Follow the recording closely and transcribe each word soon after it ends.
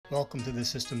Welcome to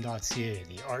thesystem.ca,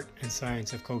 the art and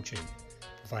science of coaching,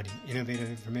 providing innovative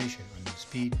information on new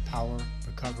speed, power,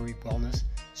 recovery, wellness,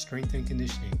 strength, and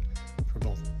conditioning for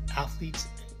both athletes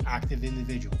and active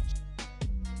individuals.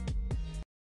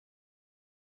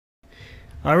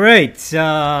 All right,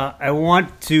 I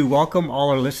want to welcome all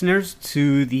our listeners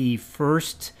to the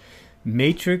first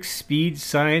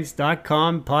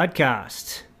MatrixSpeedScience.com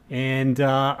podcast. And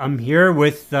I'm here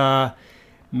with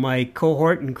my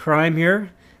cohort in crime here,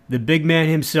 the big man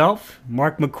himself,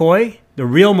 Mark McKoy, the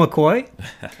real McKoy.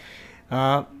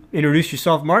 Introduce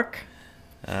yourself, Mark.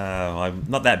 I'm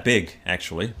not that big,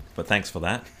 actually, but thanks for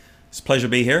that. It's a pleasure to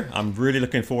be here. I'm really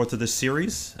looking forward to this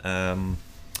series. Put a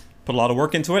lot of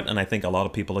work into it, and I think a lot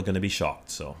of people are going to be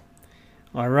shocked. So,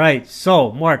 all right.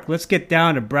 So, Mark, let's get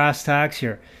down to brass tacks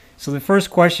here. So the first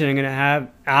question I'm going to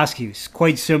ask you is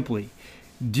quite simply,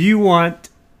 do you want,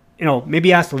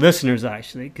 maybe ask the listeners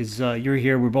actually, because you're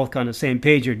here, we're both on the same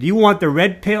page here. Do you want the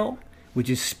red pill, which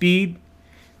is speed,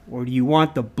 or do you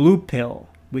want the blue pill,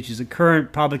 which is the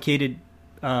current propagated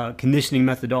conditioning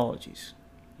methodologies?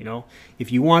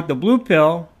 If you want the blue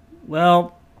pill,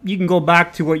 well, you can go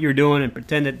back to what you're doing and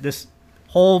pretend that this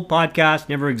whole podcast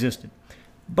never existed.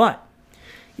 But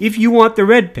if you want the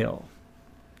red pill,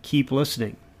 keep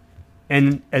listening.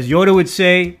 And as Yoda would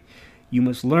say, you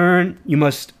must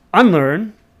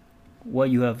unlearn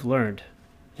what you have learned.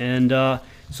 And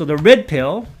so the red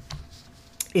pill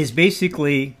is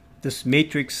basically this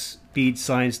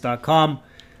MatrixSpeedScience.com,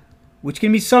 which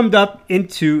can be summed up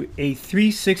into a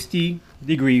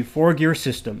 360-degree four-gear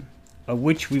system, of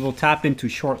which we will tap into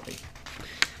shortly.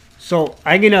 So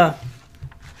I'm going to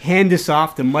hand this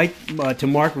off to Mark, but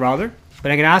I'm going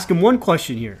to ask him one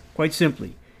question here, quite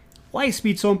simply. Why is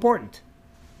speed so important?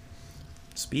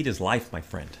 Speed is life, my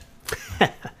friend.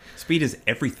 Speed is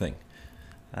everything.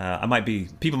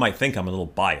 People might think I'm a little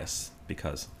biased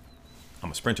because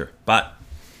I'm a sprinter, but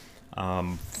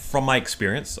from my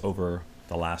experience over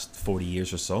the last 40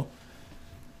 years or so,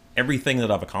 everything that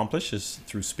I've accomplished is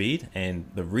through speed, and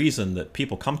the reason that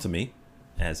people come to me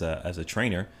as a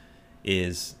trainer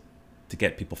is to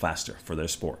get people faster for their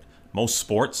sport. Most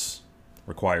sports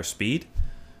require speed,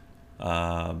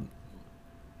 and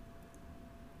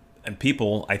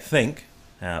people, I think,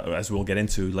 as we'll get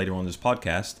into later on in this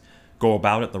podcast, go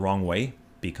about it the wrong way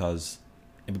because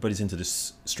everybody's into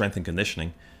this strength and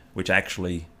conditioning, which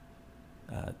actually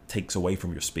takes away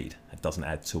from your speed. It doesn't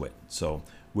add to it. So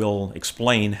we'll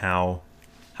explain how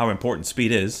important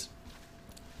speed is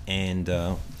and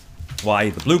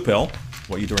why the blue pill,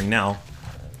 what you're doing now,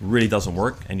 really doesn't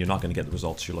work and you're not going to get the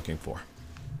results you're looking for.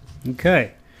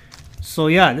 Okay. So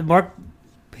yeah, Mark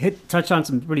touched on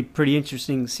some pretty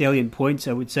interesting salient points,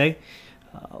 I would say.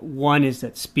 One is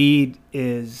that speed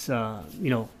is,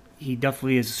 he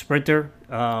definitely is a sprinter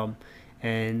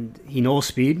and he knows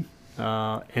speed.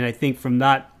 And I think from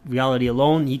that reality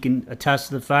alone, he can attest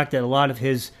to the fact that a lot of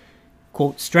his,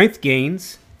 quote, strength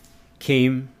gains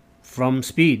came from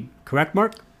speed. Correct,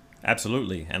 Mark?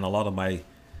 Absolutely. And a lot of my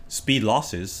speed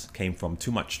losses came from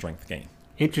too much strength gain.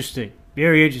 Interesting.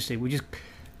 Very interesting.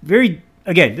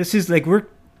 This is like, we're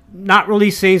not really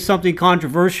saying something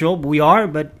controversial,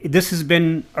 but this has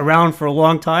been around for a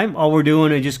long time. All we're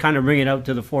doing is just kind of bring it out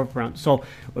to the forefront. So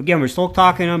again, we're still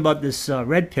talking about this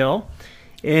red pill.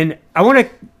 And I want to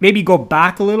maybe go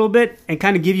back a little bit and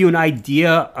kind of give you an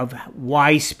idea of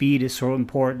why speed is so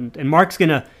important. And Mark's going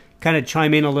to kind of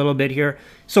chime in a little bit here.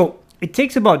 So it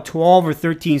takes about 12 or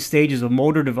 13 stages of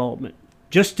motor development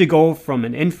just to go from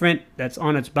an infant that's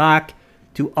on its back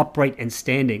to upright and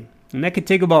standing. And that could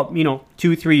take about,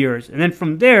 2-3 years. And then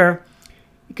from there,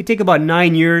 it could take about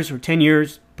 9 years or 10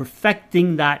 years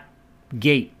perfecting that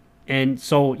gait. And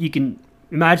so you can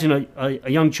imagine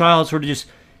a young child sort of just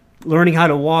learning how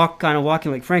to walk, kind of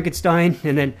walking like Frankenstein,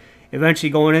 and then eventually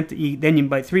going into,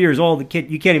 by 3 years old, the kid,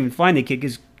 you can't even find the kid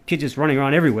because the kid's just running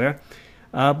around everywhere.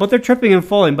 But they're tripping and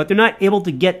falling, but they're not able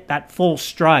to get that full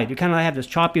stride. They kind of have this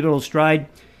choppy little stride.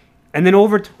 And then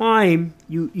over time,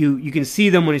 you can see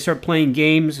them when they start playing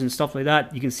games and stuff like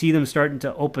that. You can see them starting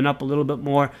to open up a little bit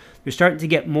more. They're starting to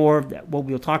get more of that. What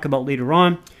we'll talk about later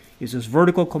on is this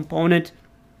vertical component,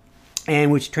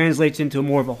 and which translates into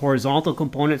more of a horizontal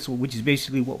component, so which is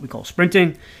basically what we call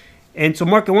sprinting. And so,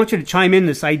 Mark, I want you to chime in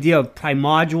this idea of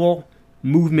primordial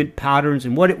movement patterns,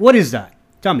 and what is that?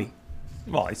 Tell me.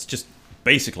 Well, it's just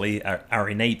basically our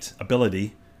innate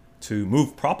ability to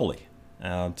move properly.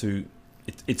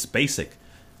 It's basic.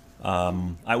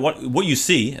 What you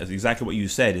see, as exactly what you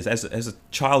said, is as a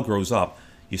child grows up,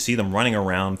 you see them running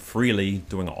around freely,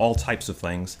 doing all types of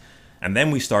things, and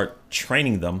then we start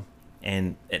training them,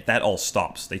 and that all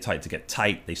stops. They start to get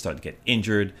tight, they start to get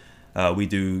injured, We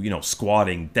do,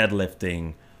 squatting,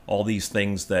 deadlifting, all these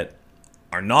things that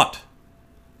are not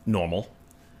normal.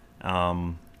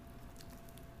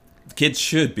 Kids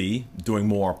should be doing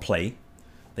more play.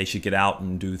 They should get out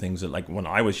and do things that, like when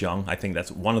I was young, I think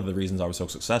that's one of the reasons I was so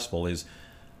successful is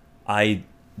I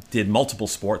did multiple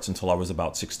sports until I was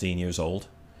about 16 years old.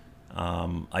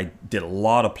 I did a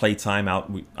lot of playtime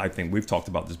out. I think we've talked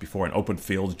about this before, in open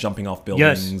fields, jumping off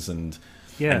buildings and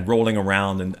rolling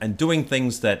around and doing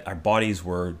things that our bodies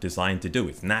were designed to do.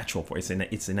 It's natural for it's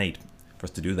innate for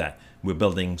us to do that. We're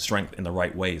building strength in the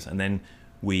right ways, and then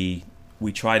we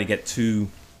try to get too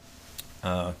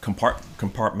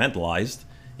compartmentalized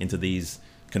into these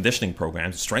conditioning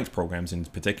programs, strength programs in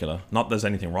particular. Not that there's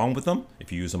anything wrong with them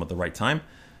if you use them at the right time,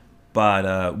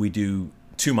 but we do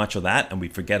too much of that and we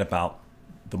forget about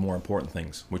the more important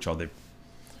things, which are the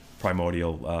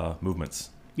primordial movements.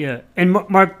 Yeah, and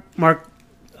Mark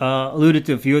alluded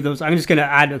to a few of those. I'm just going to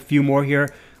add a few more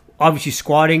here. Obviously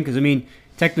squatting, because I mean,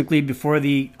 technically before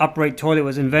the upright toilet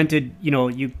was invented,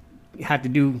 you had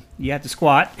to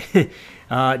squat.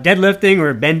 Deadlifting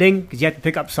or bending, because you have to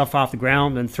pick up stuff off the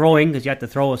ground, and throwing, because you have to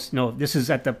throw this is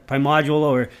at the primordial,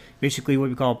 or basically what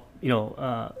we call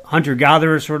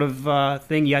hunter-gatherer sort of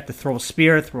thing. You have to throw a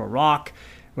spear, throw a rock,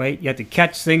 right? You have to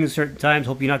catch things certain times.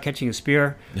 Hope you're not catching a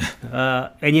spear.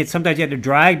 And yet sometimes you have to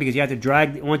drag, because you have to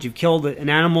drag, once you've killed an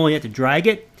animal, you have to drag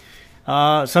it.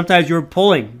 Sometimes you're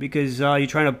pulling, because you're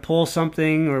trying to pull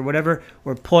something or whatever,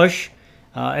 or push.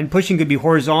 And pushing could be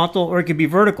horizontal or it could be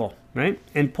vertical, right?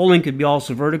 And pulling could be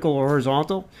also vertical or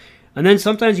horizontal. And then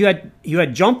sometimes you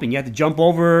had jumping. You had to jump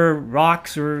over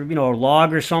rocks or a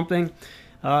log or something.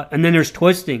 And then there's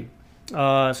twisting.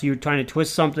 So you're trying to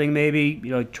twist something,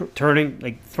 maybe turning,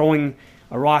 like throwing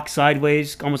a rock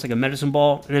sideways, almost like a medicine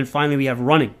ball. And then finally we have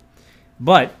running.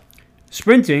 But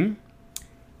sprinting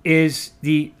is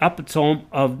the epitome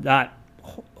of that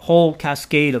whole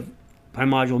cascade of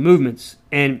primordial movements.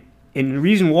 And the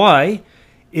reason why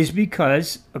is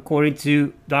because, according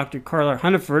to Dr. Carla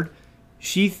Hunniford,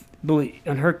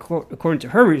 according to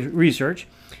her research,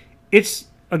 it's,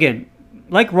 again,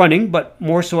 like running, but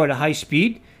more so at a high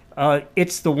speed.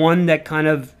 It's the one that kind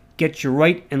of gets your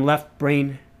right and left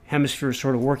brain hemispheres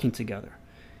sort of working together.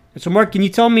 And so, Mark, can you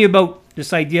tell me about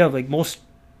this idea of, like, most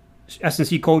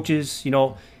S&C coaches,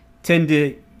 tend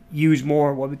to use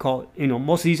more what we call,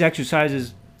 most of these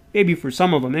exercises, maybe for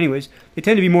some of them anyways, they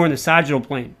tend to be more in the sagittal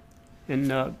plane.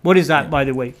 And what is that, by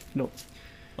the way?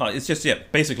 It's just,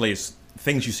 basically it's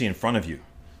things you see in front of you.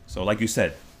 So like you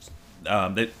said,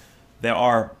 there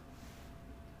are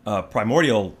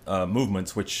primordial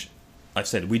movements, which I've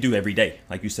said we do every day.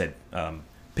 Like you said,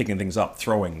 picking things up,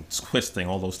 throwing, twisting,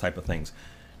 all those type of things.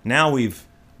 Now we've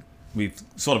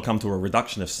sort of come to a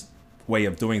reductionist way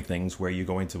of doing things, where you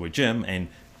go into a gym and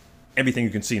everything you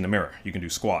can see in the mirror. You can do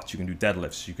squats, you can do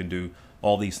deadlifts, you can do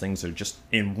all these things that are just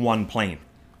in one plane.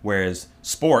 Whereas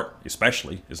sport,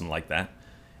 especially, isn't like that.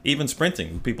 Even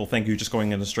sprinting, people think you're just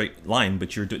going in a straight line,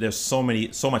 but there's so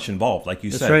much involved. Like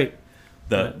you said,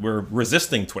 right. We're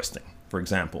resisting twisting, for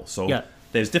example. So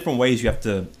there's different ways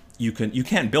you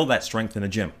can't build that strength in a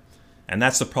gym, and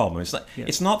that's the problem.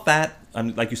 It's not that,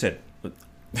 like you said,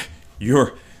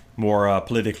 you're more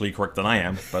politically correct than I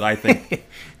am, but I think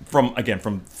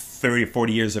from 30 or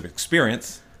 40 years of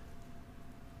experience,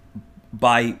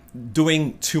 by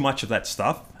doing too much of that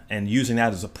stuff and using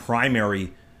that as a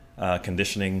primary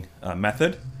conditioning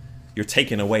method, you're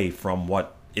taking away from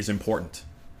what is important,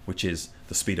 which is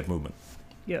the speed of movement.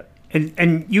 Yeah,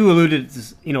 and you alluded to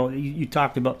this, you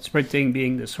talked about sprinting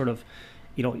being this sort of,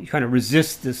 you kind of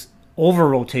resist this over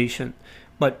rotation,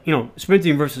 but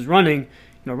sprinting versus running.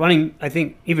 Running, I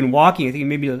think, even walking, I think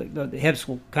maybe the hips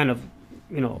will kind of,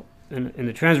 in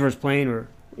the transverse plane or,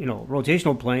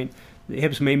 rotational plane, the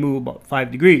hips may move about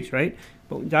 5 degrees, right?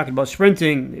 But when you're talking about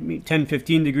sprinting, 10,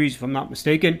 15 degrees, if I'm not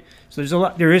mistaken.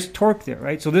 So there is torque there,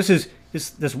 right? So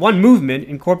this one movement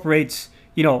incorporates,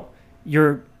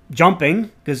 your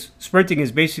jumping, because sprinting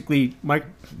is basically,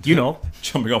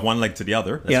 jumping off one leg to the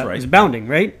other. That's right. It's bounding,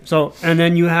 right? So, and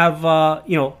then you have,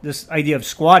 this idea of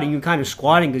squatting. You're kind of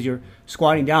squatting because you're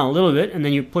squatting down a little bit, and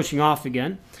then you're pushing off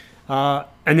again. And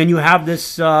then you have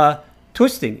this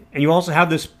twisting, and you also have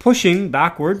this pushing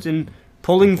backwards and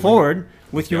pulling forward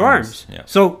with your arms. Yeah.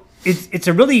 So it's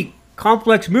a really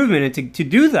complex movement, and to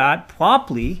do that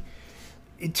properly,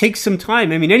 it takes some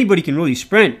time. I mean, anybody can really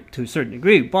sprint to a certain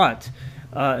degree, but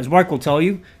as Mark will tell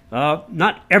you,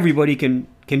 not everybody can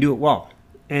do it well.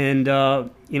 And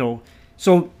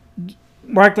so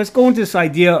Mark, let's go into this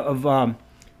idea of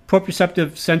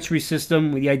proprioceptive sensory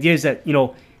system. The idea is that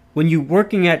when you're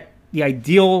working at the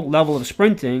ideal level of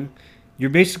sprinting, you're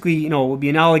basically, would be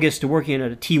analogous to working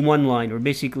at a T1 line, or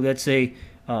basically, let's say,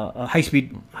 a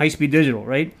high-speed digital,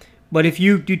 right? But if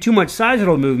you do too much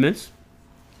sagittal movements,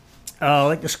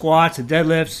 like the squats, the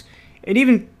deadlifts, and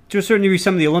even to a certain degree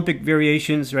some of the Olympic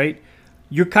variations, right?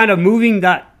 You're kind of moving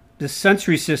the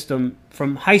sensory system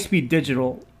from high-speed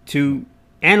digital to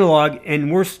analog,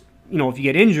 and worse, if you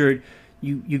get injured,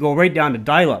 you go right down to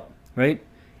dial-up, right?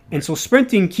 And so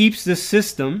sprinting keeps this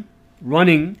system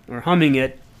running or humming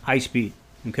at high speed,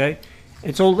 okay?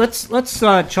 And so let's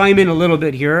chime in a little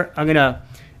bit here. I'm gonna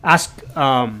ask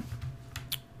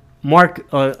Mark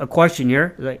a question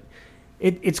here. Like,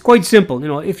 it's quite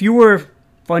simple. If you were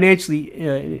financially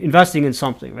investing in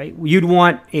something, right, you'd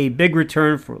want a big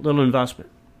return for little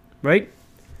investment, right?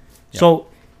 Yeah. So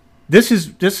this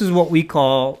is what we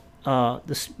call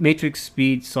the matrix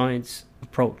speed science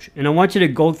approach, and I want you to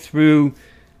go through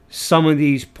some of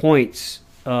these points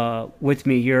with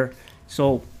me here.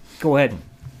 So go ahead.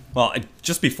 Well,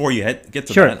 just before you get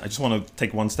to Sure. that, I just want to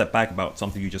take one step back about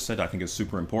something you just said. I think is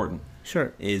super important.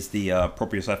 Sure. Is the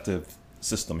proprioceptive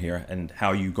system here, and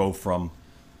how you go from,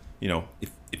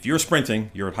 if you're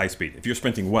sprinting, you're at high speed. If you're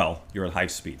sprinting well, you're at high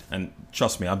speed. And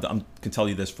trust me, I can tell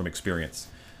you this from experience.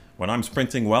 When I'm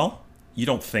sprinting well, you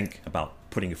don't think about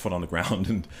putting your foot on the ground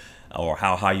and or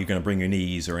how high you're going to bring your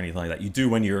knees or anything like that. You do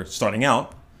when you're starting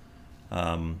out,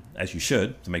 as you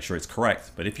should, to make sure it's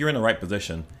correct. But if you're in the right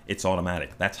position, it's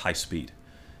automatic. That's high speed.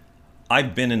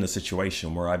 I've been in a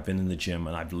situation where I've been in the gym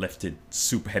and I've lifted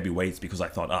super heavy weights because I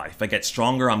thought, if I get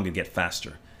stronger, I'm going to get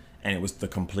faster. And it was the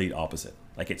complete opposite.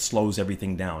 Like, it slows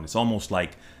everything down. It's almost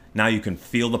like now you can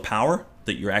feel the power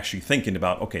that you're actually thinking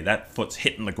about, okay, that foot's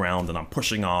hitting the ground and I'm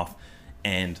pushing off.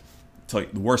 And the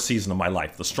worst season of my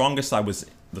life. The strongest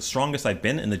I'd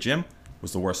been in the gym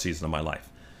was the worst season of my life.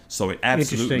 So it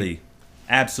absolutely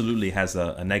has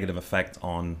a negative effect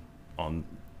on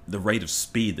the rate of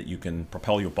speed that you can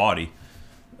propel your body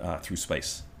through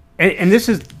space. And this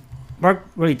is, Mark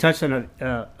really touched on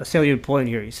a salient point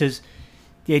here. He says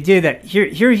the idea that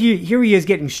here he is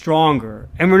getting stronger,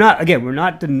 and we're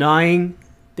not denying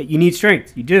that you need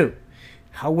strength. You do.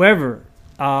 However,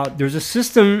 there's a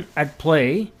system at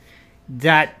play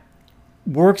that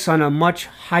works on a much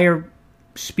higher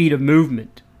speed of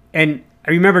movement. And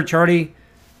I remember Charlie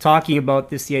talking about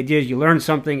this. The idea is you learn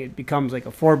something, it becomes like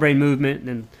a forebrain movement.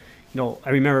 And I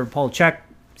remember Paul Chek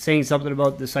saying something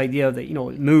about this idea that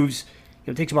it moves.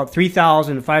 It takes about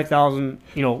 3,000 to 5,000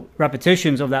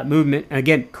 repetitions of that movement. And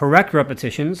again, correct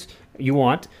repetitions you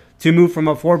want to move from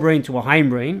a forebrain to a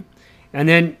hindbrain, and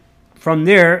then from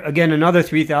there again another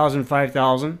 3,000,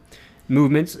 5,000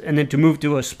 movements, and then to move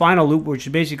to a spinal loop, which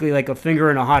is basically like a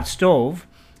finger in a hot stove.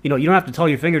 You don't have to tell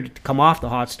your finger to come off the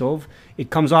hot stove. It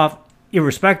comes off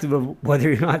irrespective of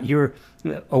whether or not you're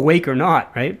awake or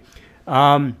not, right?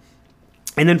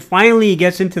 And then finally he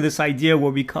gets into this idea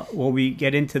where we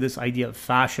get into this idea of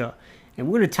fascia. And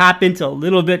we're going to tap into a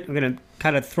little bit. We're going to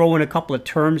kind of throw in a couple of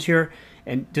terms here.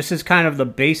 And this is kind of the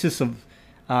basis of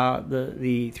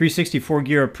the 364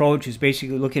 gear approach, is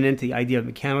basically looking into the idea of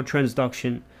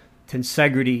mechanotransduction,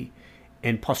 tensegrity,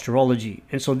 and posturology.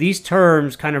 And so these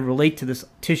terms kind of relate to this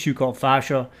tissue called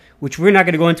fascia, which we're not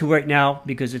going to go into right now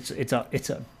because it's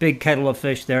a big kettle of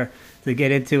fish there to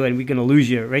get into, and we're going to lose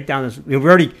you right down this.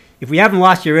 If we haven't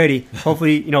lost you already,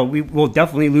 hopefully we will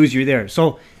definitely lose you there.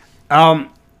 So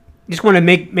just want to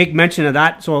make mention of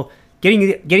that. So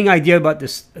getting idea about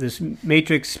this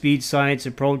matrix speed science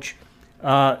approach.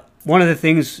 One of the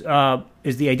things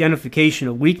is the identification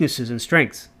of weaknesses and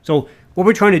strengths. So what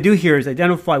we're trying to do here is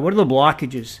identify what are the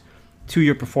blockages to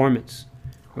your performance,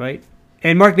 right?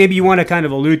 And Mark, maybe you want to kind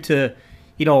of allude to,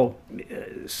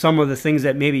 some of the things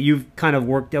that maybe you've kind of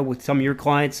worked out with some of your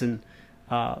clients, and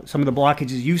some of the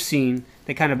blockages you've seen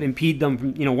that kind of impede them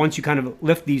from, once you kind of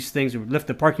lift these things, or lift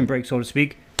the parking brake, so to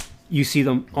speak, you see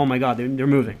them, oh my God, they're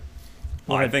moving.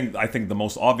 Well, I think the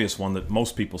most obvious one that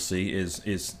most people see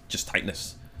is just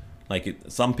tightness. Like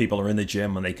some people are in the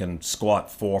gym and they can squat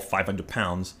 400-500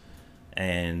 pounds,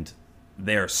 and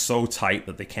they're so tight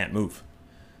that they can't move.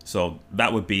 So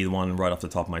that would be the one right off the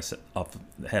top of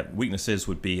the head. Weaknesses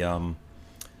would be an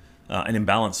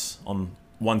imbalance on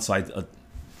one side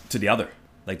to the other.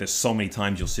 Like there's so many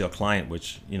times you'll see a client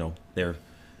which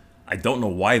I don't know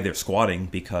why they're squatting,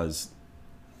 because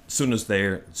as soon as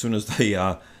they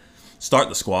start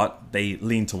the squat, they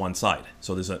lean to one side.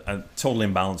 So there's a total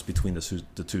imbalance between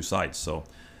the two sides. So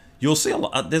you'll see a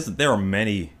lot. There are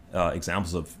many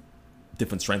examples of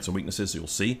different strengths and weaknesses you'll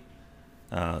see.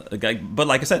 But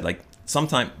like I said, like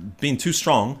sometimes being too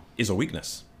strong is a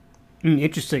weakness.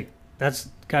 Interesting. That's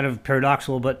kind of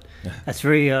paradoxical, but that's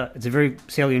it's a very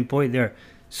salient point there.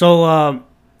 So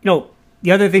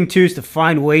the other thing too is to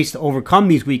find ways to overcome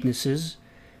these weaknesses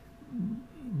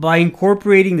by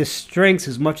incorporating the strengths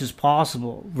as much as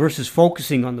possible versus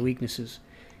focusing on the weaknesses.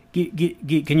 Can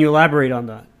you elaborate on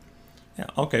that? Yeah.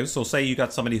 Okay. So say you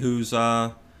got somebody who's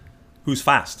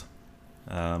fast,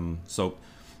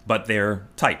 but they're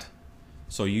tight.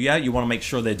 So you want to make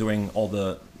sure they're doing all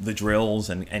the drills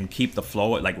and keep the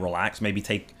flow, like relax, maybe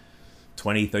take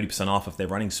 20-30% off if they're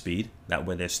running speed. That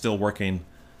way they're still working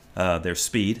their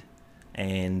speed,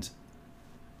 and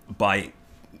by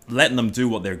letting them do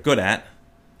what they're good at,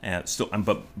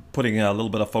 but putting a little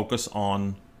bit of focus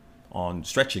on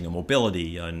stretching and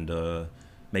mobility and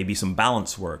maybe some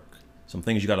balance work, some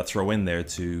things you got to throw in there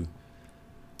to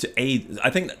aid. I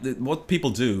think what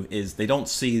people do is they don't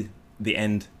see the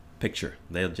end picture.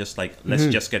 They're just like, let's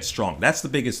just get strong. That's the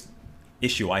biggest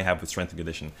issue I have with strength and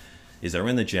conditioning, is they're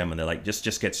in the gym and they're like,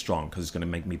 just get strong because it's going to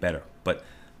make me better. But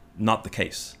not the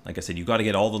case. Like I said, you got to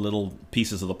get all the little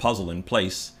pieces of the puzzle in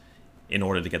place in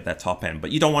order to get that top end.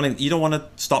 But you don't want to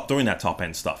stop doing that top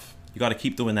end stuff. You got to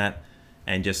keep doing that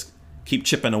and just keep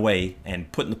chipping away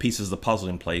and putting the pieces of the puzzle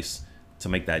in place to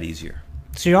make that easier.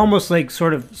 So you're almost like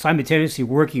sort of simultaneously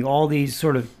working all these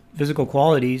sort of physical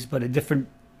qualities, but at different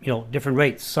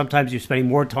rates. Sometimes you're spending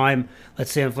more time,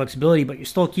 let's say, on flexibility, but you're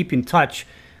still keeping touch,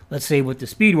 let's say, with the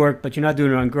speed work, but you're not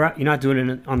doing it you're not doing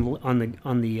it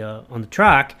on the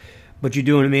track, but you're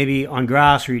doing it maybe on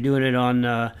grass, or you're doing it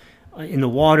on in the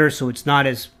water, so it's not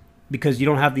as, because you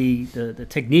don't have the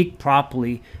technique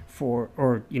properly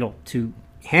to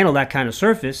handle that kind of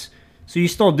surface. So you're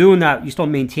still doing that, you're still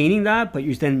maintaining that, but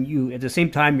you at the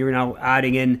same time you're now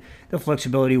adding in the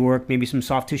flexibility work, maybe some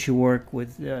soft tissue work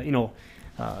with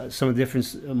some of the different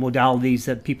modalities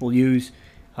that people use,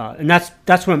 and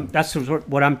that's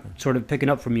what I'm sort of picking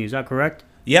up from you. Is that correct?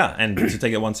 Yeah, and to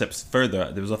take it one step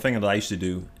further, there was a thing that I used to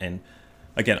do, and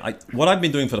again, what I've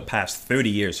been doing for the past 30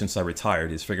 years since I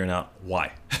retired is figuring out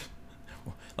why.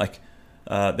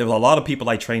 There were a lot of people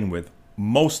I trained with.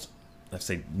 Most, let's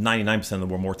say 99% of them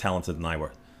were more talented than I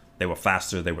were. They were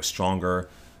faster, they were stronger,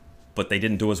 but they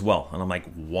didn't do as well. And I'm like,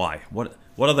 why? What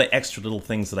are the extra little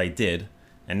things that I did?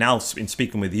 And now in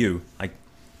speaking with you, I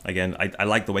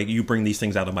like the way you bring these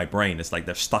things out of my brain. It's like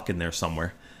they're stuck in there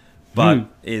somewhere. But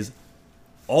is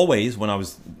always, when I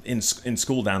was in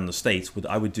school down in the States,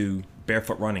 I would do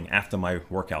barefoot running after my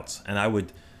workouts. And I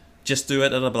would just do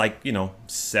it at like,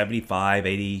 75,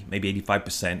 80, maybe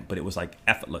 85%, but it was like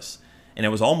effortless. And it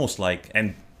was almost like,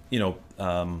 and,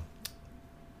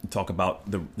 talk about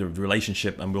the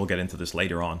relationship, and we'll get into this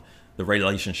later on, the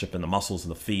relationship in the muscles of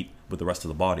the feet with the rest of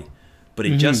the body. But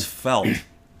it just felt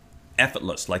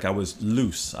effortless, like I was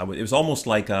loose. It was almost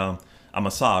like a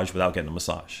massage without getting a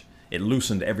massage. It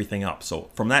loosened everything up. So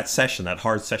from that session, that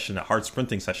hard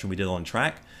sprinting session we did on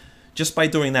track, just by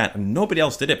doing that, and nobody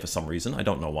else did it for some reason. I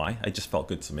don't know why. It just felt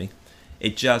good to me.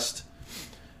 It just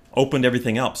opened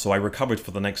everything up, so I recovered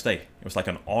for the next day. It was like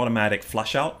an automatic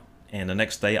flush out, and the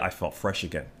next day I felt fresh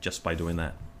again just by doing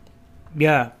that.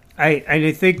 Yeah,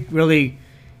 I think really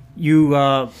you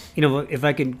if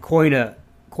I can coin a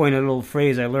little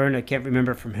phrase I learned, I can't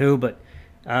remember from who, but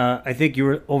I think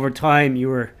over time you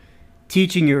were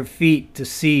teaching your feet to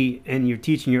see, and you're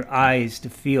teaching your eyes to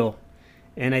feel,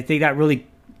 and I think that really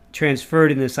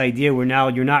transferred in this idea where now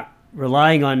you're not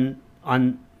relying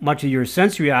on much of your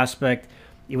sensory aspect.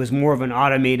 It was more of an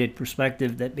automated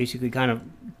perspective that basically kind of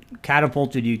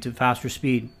catapulted you to faster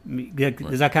speed.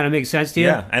 Does that kind of make sense to you?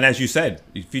 Yeah, and as you said,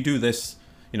 if you do this,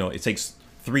 it takes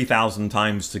 3,000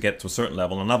 times to get to a certain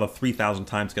level, another 3,000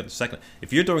 times to get to the second.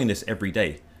 If you're doing this every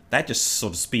day, that just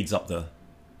sort of speeds up the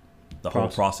whole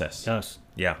process. Yes.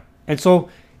 Yeah. And so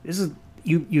this is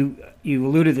you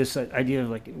alluded to this idea of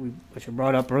which I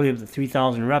brought up earlier, the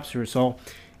 3,000 reps or so.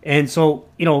 And so,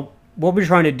 what we're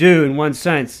trying to do in one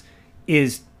sense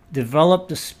is develop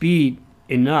the speed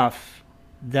enough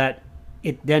that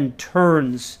it then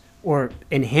turns or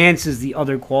enhances the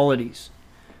other qualities,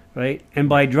 right? And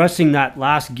by addressing that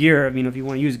last gear, if you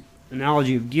want to use an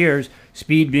analogy of gears,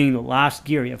 speed being the last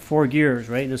gear, you have 4 gears,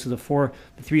 right? And this is the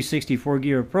 360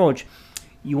 4-gear approach.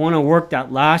 You want to work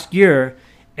that last gear,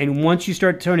 and once you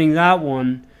start turning that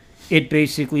one, it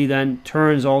basically then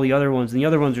turns all the other ones, and the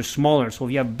other ones are smaller. So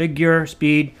if you have big gear,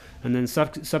 speed, and then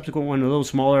subsequent one a little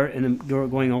smaller, and then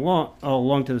going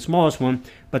along to the smallest one,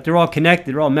 but they're all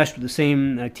connected, they're all meshed with the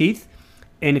same teeth.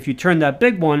 And if you turn that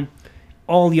big one,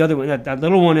 all the other one, that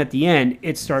little one at the end,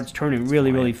 it starts turning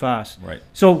really, really fast. Right.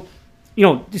 So,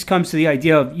 this comes to the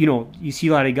idea of, you see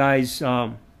a lot of guys,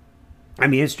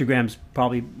 Instagram's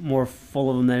probably more full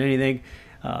of them than anything.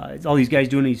 All these guys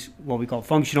doing these, what we call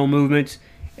functional movements.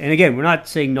 And again, we're not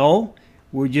saying no.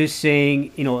 We're just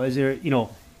saying, is there,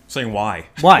 Saying why?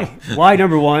 Why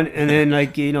number one, and then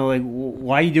like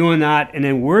why are you doing that, and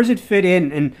then where does it fit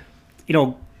in? And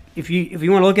if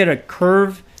you want to look at a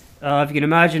curve, if you can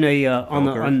imagine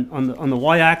on the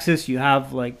y-axis you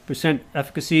have like percent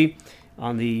efficacy,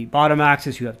 on the bottom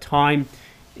axis you have time,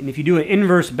 and if you do an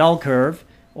inverse bell curve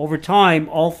over time,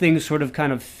 all things sort of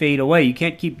kind of fade away. You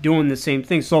can't keep doing the same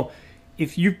thing. So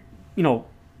if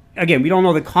again, we don't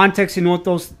know the context in what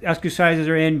those exercises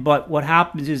are in, but what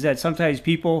happens is that sometimes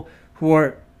people who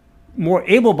are more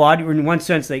able-bodied, or in one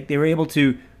sense, like they were able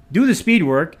to do the speed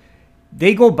work,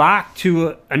 they go back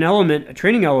to a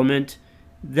training element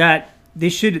that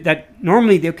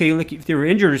normally, like if they were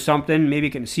injured or something, maybe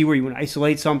you can see where you want to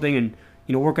isolate something and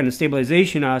work on the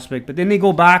stabilization aspect, but then they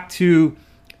go back to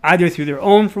either through their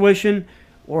own fruition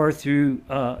or through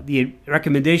the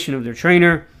recommendation of their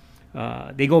trainer.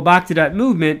 They go back to that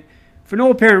movement for no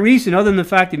apparent reason other than the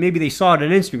fact that maybe they saw it on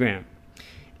Instagram.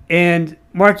 And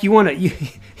Mark, you want to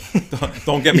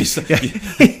don't get me.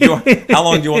 How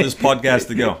long do you want this podcast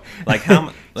to go? Like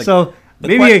how? Like, so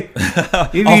maybe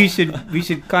we should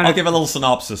kind of. I'll give a little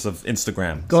synopsis of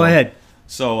Instagram. Go ahead.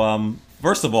 So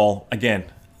first of all, again,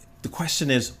 the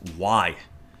question is why,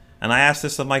 and I ask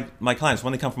this of my clients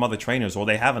when they come from other trainers or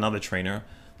they have another trainer.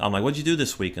 I'm like, "What'd you do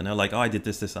this week?" And they're like, "Oh, I did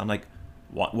this." I'm like,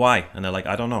 why? And they're like,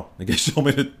 I don't know. They just told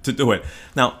me to do it.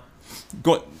 Now,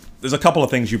 there's a couple of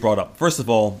things you brought up. First of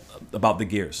all, about the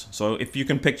gears. So if you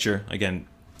can picture, again,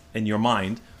 in your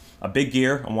mind, a big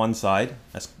gear on one side,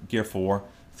 that's gear 4,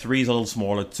 3's a little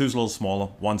smaller, 2's a little smaller,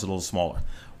 1's a little smaller.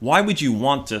 Why would you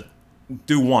want to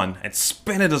do one and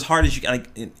spin it as hard as you can? Like,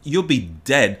 you'll be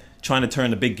dead trying to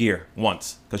turn the big gear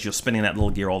once because you're spinning that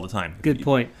little gear all the time. Good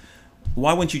point.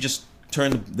 Why wouldn't you just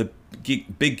turn the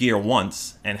big gear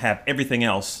once and have everything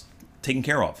else taken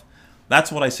care of?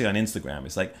 That's what I see on Instagram.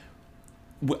 It's like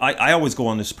I always go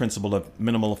on this principle of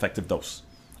minimal effective dose.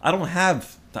 I don't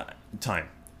have time,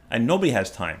 and nobody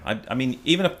has time. I mean,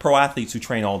 even if pro athletes who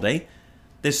train all day,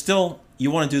 there's still,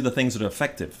 you want to do the things that are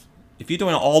effective. If you're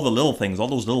doing all the little things, all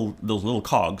those little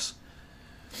cogs,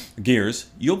 gears,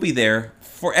 you'll be there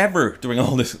forever doing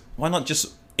all this. Why not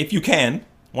just, if you can,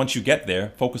 once you get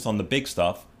there, focus on the big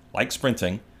stuff like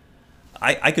sprinting.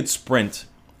 I could sprint,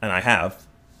 and I have.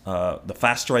 The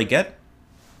faster I get,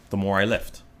 the more I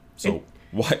lift. So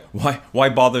why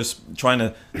bother trying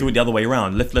to do it the other way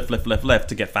around? Lift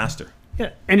to get faster.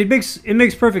 Yeah, and it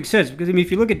makes perfect sense because I mean,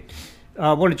 if you look at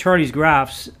one of Charlie's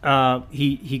graphs,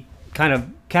 he kind of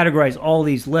categorized all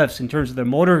these lifts in terms of their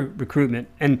motor recruitment,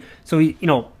 and so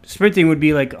sprinting would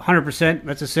be like 100%.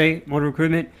 Let's just say motor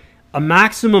recruitment. A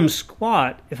maximum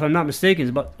squat, if I'm not mistaken, is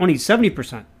about only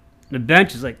 70%. The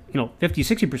bench is like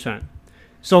 50-60%.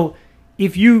 So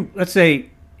if you, let's say,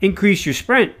 increase your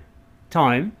sprint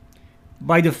time,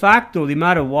 by de facto the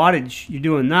amount of wattage you're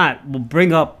doing that will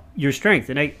bring up your strength.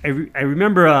 And I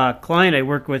remember a client I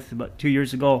worked with about 2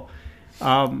 years ago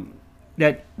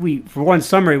that for one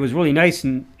summer it was really nice,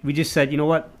 and we just said, you know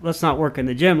what, let's not work in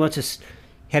the gym, let's just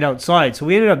head outside. So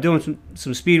we ended up doing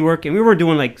some speed work, and we weren't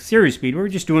doing like serious speed. We were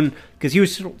just doing, because he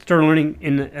was starting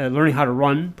learning how to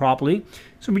run properly.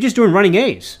 So we're just doing running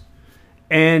A's,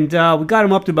 and we got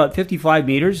him up to about 55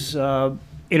 meters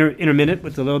intermittent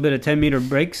with a little bit of 10-meter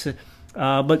breaks.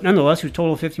 But nonetheless, he was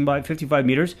total 55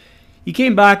 meters. He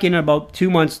came back in about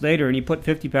 2 months later, and he put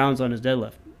 50 pounds on his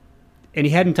deadlift, and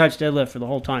he hadn't touched deadlift for the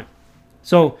whole time.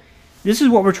 So this is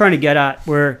what we're trying to get at.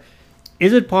 Where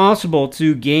is it possible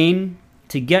to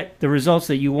get the results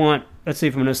that you want, let's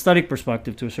say from an aesthetic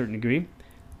perspective to a certain degree,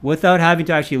 without having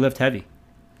to actually lift heavy?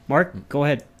 Mark, go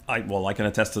ahead. I can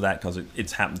attest to that because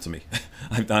it's happened to me.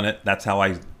 I've done it. That's how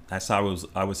I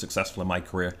was successful in my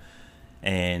career.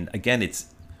 And again, it's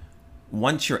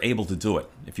once you're able to do it,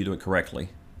 if you do it correctly,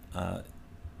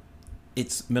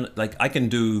 it's like I can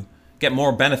get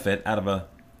more benefit out of a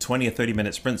 20 or 30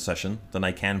 minute sprint session than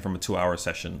I can from a 2-hour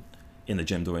session in the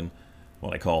gym doing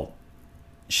what I call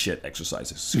shit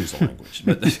exercises. Excuse the language.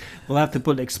 But we'll have to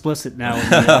put explicit now in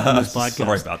this podcast.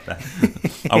 Sorry about that.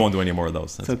 I won't do any more of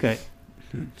those. It's okay.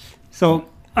 So,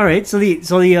 all right. So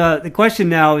the question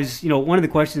now is, one of the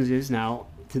questions is now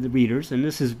to the readers, and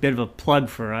this is a bit of a plug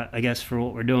for, I guess, for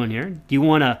what we're doing here. Do you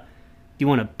want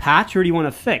to patch or do you want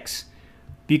to fix?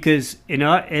 Because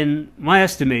in my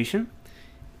estimation,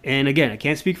 and again, I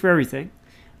can't speak for everything,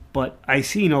 but I've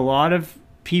seen a lot of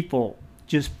people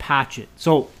just patch it.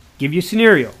 So, give you a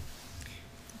scenario.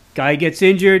 Guy gets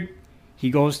injured. He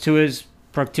goes to his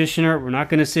practitioner. We're not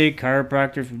going to say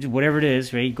chiropractor, whatever it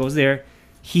is, right? He goes there.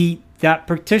 That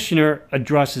practitioner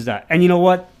addresses that. And you know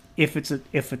what? If it's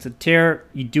a tear,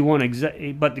 you do want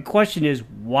to. But the question is,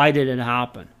 why did it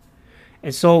happen?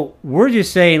 And so we're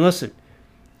just saying, listen,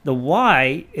 the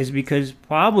why is because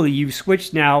probably you've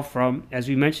switched now from, as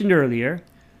we mentioned earlier,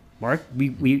 Mark,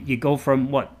 you go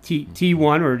from what,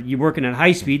 T1, or you're working at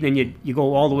high speed, then you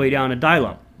go all the way down to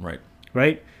dial-up.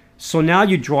 Right? So now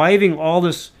you're driving all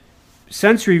this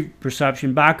sensory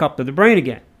perception back up to the brain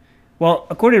again. Well,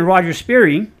 according to Roger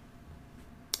Sperry,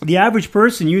 the average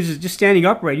person uses, just standing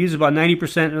upright, uses about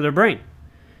 90% of their brain.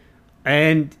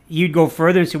 And you'd go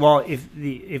further and say, well,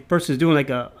 if person is doing like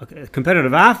a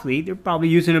competitive athlete, they're probably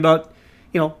using about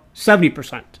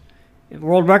 70%.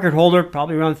 World record holder,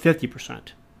 probably around 50%.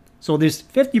 So there's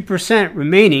 50%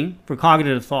 remaining for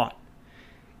cognitive thought.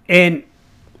 And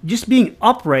just being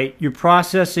upright, you're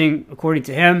processing, according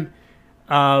to him,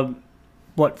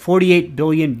 48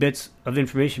 billion bits of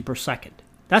information per second.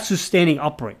 That's just standing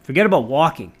upright. Forget about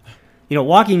walking.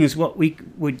 Walking is what we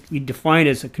define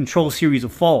as a controlled series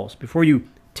of falls. Before you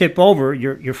tip over,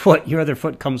 your other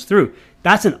foot comes through.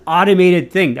 That's an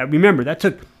automated thing. Remember, that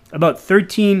took about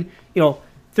 13,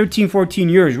 14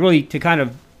 years really to kind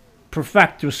of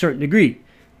perfect to a certain degree.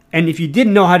 And if you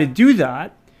didn't know how to do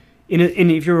that,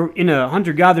 if you're in a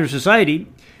hunter-gatherer society,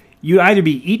 you'd either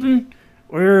be eaten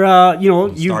or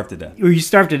you starve to death. Or you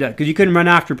starve to death because you couldn't run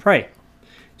after prey.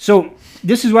 So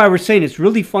this is why we're saying it's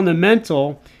really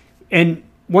fundamental. And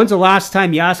when's the last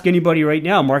time you ask anybody right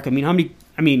now, Mark? I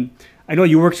know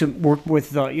you work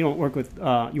with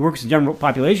general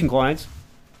population clients.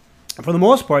 For the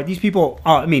most part, these people,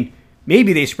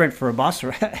 maybe they sprint for a bus,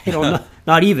 or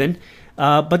not even.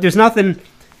 But there's nothing.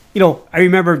 I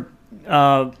remember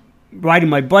riding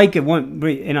my bike at one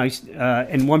point,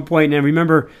 and I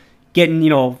remember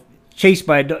getting chased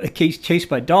by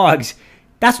dogs.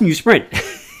 That's when you sprint.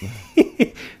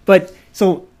 But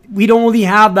so we don't really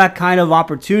have that kind of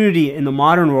opportunity in the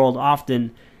modern world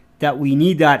often, that we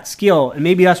need that skill, and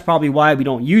maybe that's probably why we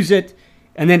don't use it.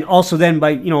 And then also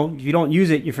by if you don't use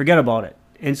it, you forget about it.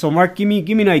 And so, Mark, give me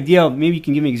an idea of, maybe you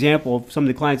can give me an example of some of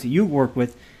the clients that you work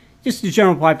with, just the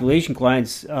general population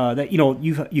clients that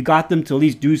you got them to at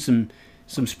least do some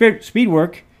speed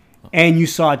work, and you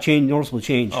saw a noticeable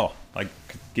change. Oh, I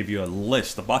could give you a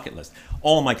bucket list.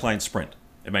 All my clients sprint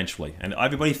eventually, and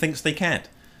everybody thinks they can't.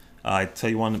 I tell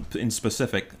you one in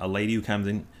specific, a lady who comes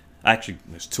in. Actually,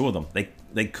 there's two of them.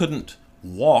 They couldn't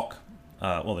walk.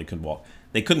 They couldn't walk.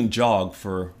 They couldn't jog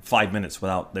for 5 minutes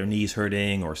without their knees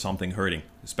hurting or something hurting.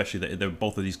 Especially,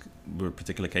 both of these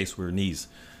particular case were knees.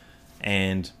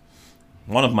 And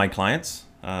one of my clients,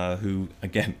 who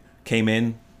again came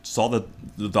in, saw the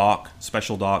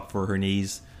special doc for her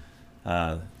knees,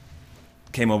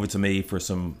 came over to me for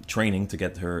some training to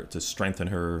get her to strengthen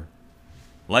her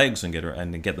legs and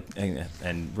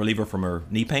and relieve her from her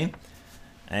knee pain.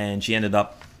 And she ended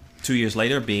up 2 years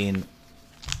later being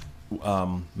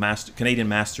Canadian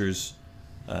Masters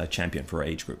champion for her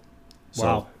age group. So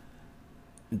wow.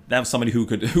 That was somebody who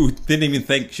didn't even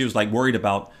think. She was like worried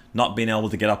about not being able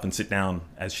to get up and sit down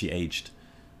as she aged.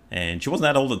 And she wasn't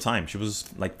that old at the time. She was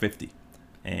like 50.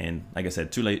 And like I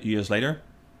said, 2 years later,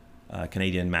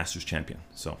 Canadian Masters champion.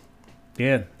 So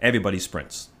yeah, everybody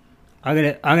sprints. I'm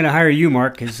gonna hire you,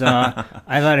 Mark, because I've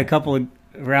had a couple of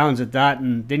rounds at that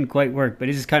and didn't quite work. But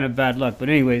this is kind of bad luck. But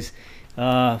anyways,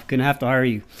 gonna have to hire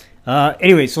you.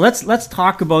 Anyway, so let's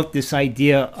talk about this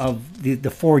idea of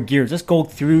the 4 gears. Let's go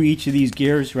through each of these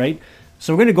gears, right?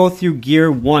 So we're going to go through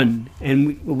gear 1,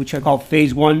 which I call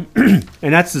phase 1,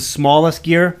 and that's the smallest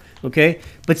gear, okay?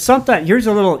 But sometimes, here's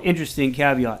a little interesting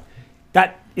caveat.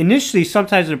 That initially,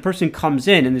 sometimes when a person comes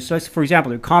in, and for example,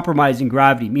 they're compromising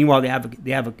gravity. Meanwhile, they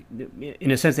have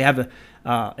in a sense, they have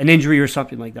an injury or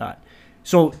something like that.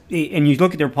 So, and you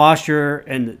look at their posture,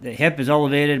 and the hip is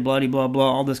elevated, blah, blah,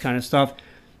 blah, all this kind of stuff.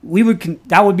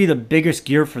 That would be the biggest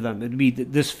gear for them. It would be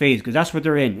this phase, because that's what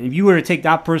they're in. And if you were to take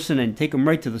that person and take them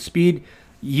right to the speed,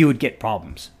 you would get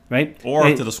problems, right? Or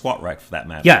to the squat rack, for that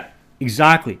matter. Yeah,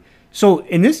 exactly. So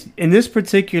in this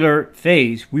particular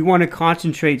phase, we want to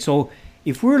concentrate. So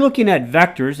if we're looking at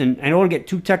vectors, and I don't want to get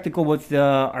too technical with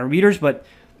our readers, but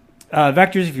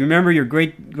vectors, if you remember your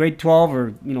grade 12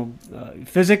 or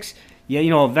physics,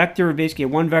 a vector, basically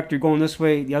one vector going this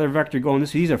way, the other vector going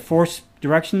this way. These are force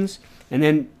directions. And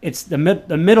then it's the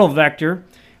middle vector,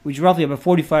 which is roughly about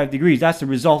 45 degrees. That's the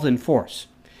resultant force.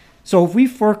 So if we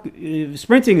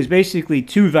sprinting is basically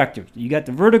 2 vectors. You got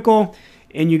the vertical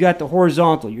and you got the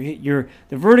horizontal. The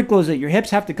vertical is that your hips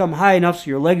have to come high enough so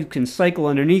your legs can cycle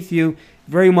underneath you,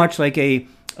 very much like a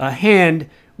hand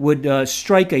would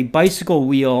strike a bicycle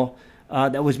wheel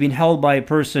that was being held by a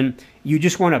person. You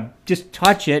just want to just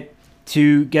touch it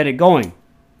to get it going.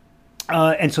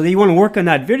 And so you want to work on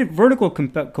that vertical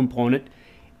component,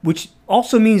 which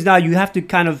also means now you have to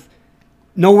kind of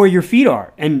know where your feet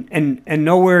are and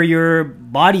know where your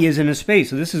body is in a space.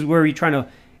 So this is where we're trying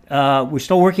to, we're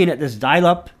still working at this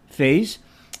dial-up phase,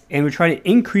 and we're trying to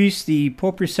increase the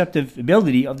proprioceptive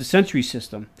ability of the sensory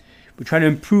system. We're trying to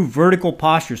improve vertical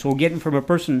posture. So we're getting from a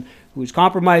person who is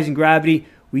compromising gravity,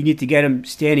 we need to get him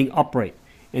standing upright.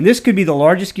 And this could be the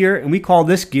largest gear, and we call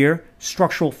this gear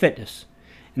structural fitness.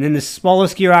 And then the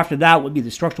smallest gear after that would be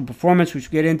the structural performance,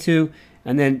 which we'll get into.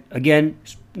 And then again,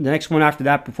 the next one after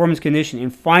that, performance conditioning.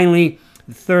 And finally,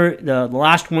 the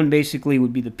last one basically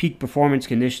would be the peak performance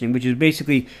conditioning, which is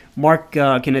basically, Mark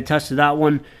can attest to that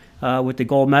one with the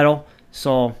gold medal.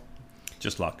 So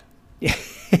just luck. I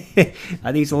think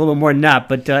it's a little bit more than that.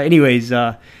 But anyways,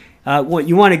 what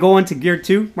you want to go into gear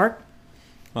 2, Mark?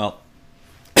 Well,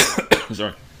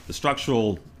 sorry. The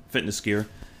structural fitness gear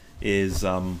is,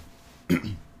 like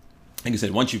I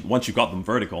said, once you've got them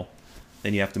vertical,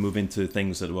 then you have to move into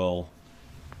things that will.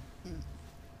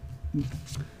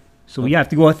 So we have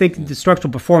to go. I think the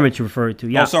structural performance you referred to.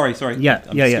 Yeah. Oh, sorry. Yeah.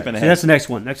 I'm So that's the next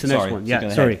one. Next one. Yeah.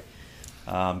 Sorry.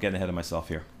 I'm getting ahead of myself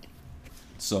here.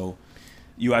 So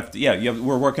you have to. Yeah.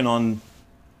 We're working on.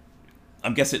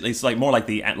 I guess it's like more like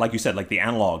like you said, like the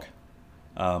analog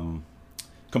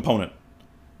component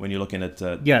when you're looking at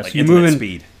like so internet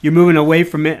speed. You're moving away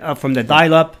from it from the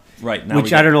dial-up. Right. Now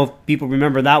which I don't know if people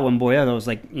remember that one, boy. Yeah, that was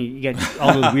like, you get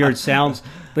all those weird sounds.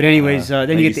 But anyways, then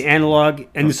you get the analog.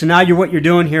 And so now what you're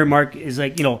doing here, Mark, is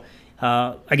like,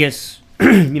 I guess,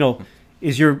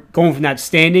 is you're going from that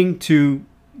standing to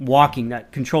walking,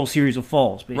 that control series of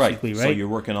falls, basically, right? So you're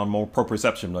working on more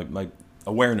proprioception, like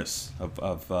awareness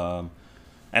of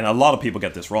and a lot of people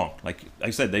get this wrong. Like I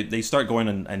said, they start going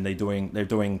and they're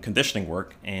doing conditioning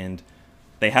work, and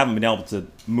they haven't been able to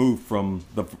move from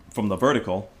the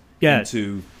vertical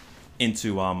into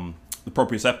the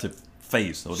proprioceptive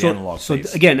phase or the analog phase.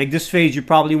 So again, like this phase, you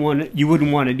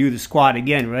wouldn't want to do the squat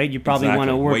again, right? You probably want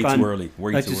to work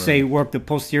let's just say work the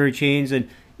posterior chains. And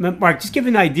Mark, just give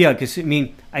an idea, because I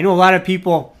mean, I know a lot of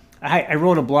people. I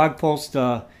wrote a blog post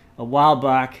a while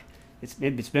back. It's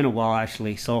been a while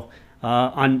actually. So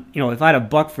on if I had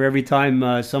 $1 for every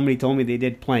time somebody told me they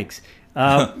did planks.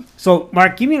 So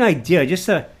Mark, give me an idea. Just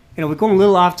we're going a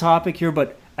little off topic here,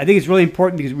 but I think it's really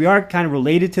important because we are kind of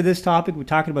related to this topic. We're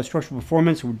talking about structural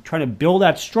performance. We're trying to build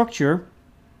that structure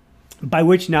by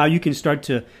which now you can start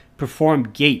to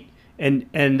perform gait. And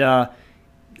the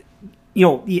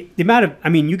amount of, I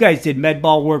mean, you guys did med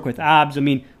ball work with abs. I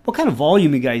mean, what kind of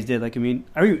volume you guys did? Like, I mean,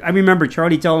 I remember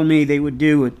Charlie telling me they would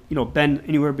do, bend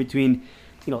anywhere between,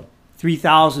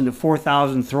 3,000 to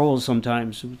 4,000 throws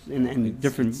sometimes in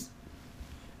different.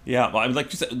 Yeah, well,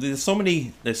 like you said, there's so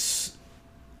many.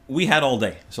 We had all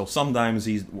day. So sometimes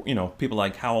people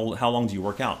like, how long do you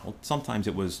work out? Well, sometimes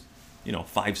it was,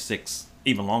 5, 6,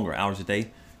 even longer hours a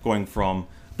day, going from.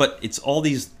 But it's all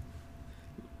these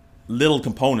little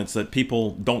components that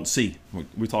people don't see.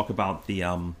 We talk about the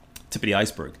tip of the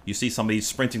iceberg. You see somebody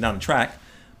sprinting down the track,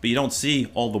 but you don't see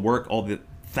all the work, all the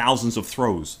thousands of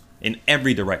throws in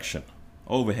every direction,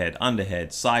 overhead,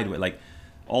 underhead, sideways, like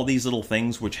all these little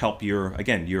things which help your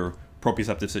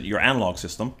proprioceptive, your analog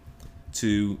system,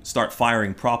 to start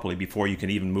firing properly before you can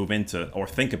even move into or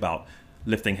think about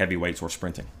lifting heavy weights or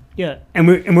sprinting. Yeah, and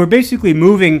we're basically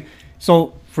moving.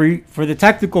 So for the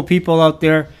technical people out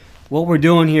there, what we're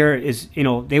doing here is,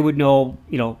 they would know,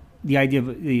 the idea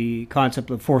of the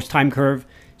concept of force time curve.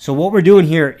 So what we're doing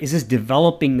here is just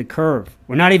developing the curve.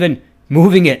 We're not even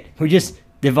moving it. We're just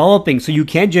developing so you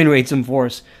can generate some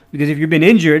force. Because if you've been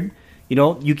injured,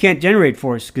 you can't generate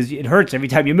force because it hurts every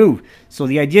time you move. So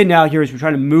the idea now here is we're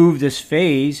trying to move this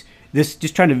phase,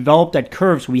 just trying to develop that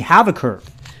curve so we have a curve,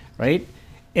 right?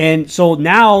 And so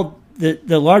now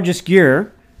the largest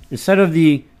gear, instead of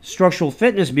the structural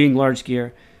fitness being large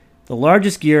gear, the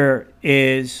largest gear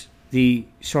is the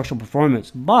structural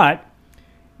performance. But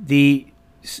the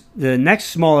next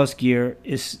smallest gear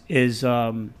is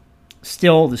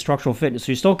still the structural fitness.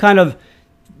 So you're still kind of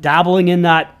dabbling in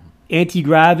that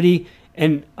anti-gravity.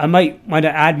 And I might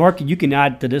add, Mark, you can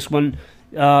add to this one,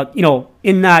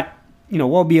 in that, what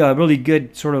would be a really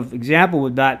good sort of example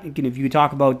with that, if you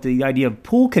talk about the idea of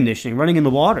pool conditioning, running in the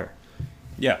water.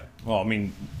 Yeah. Well, I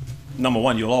mean, number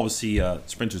one, you'll always see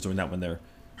sprinters doing that when they're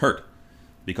hurt,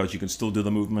 because you can still do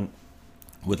the movement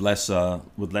with less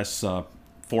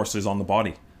forces on the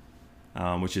body,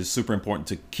 which is super important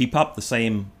to keep up the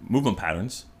same movement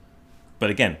patterns, but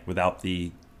again, without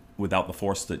the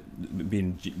force that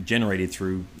being generated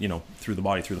through the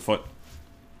body, through the foot.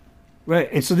 Right,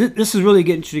 and so this is really an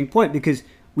interesting point, because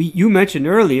you mentioned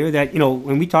earlier that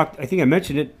when we talked, I think I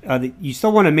mentioned it, that you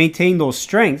still want to maintain those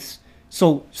strengths.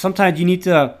 So sometimes you need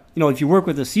to, if you work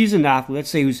with a seasoned athlete, let's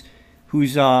say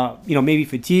who's maybe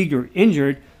fatigued or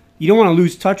injured, you don't want to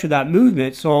lose touch with that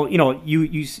movement. So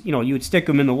you would stick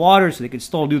them in the water so they could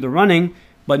still do the running,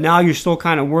 but now you're still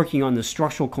kind of working on the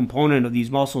structural component of these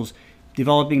muscles,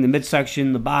 developing the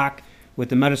midsection, the back with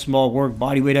the meta-small work,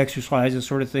 body weight exercises,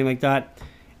 sort of thing like that.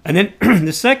 And then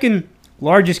the second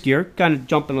largest gear, kind of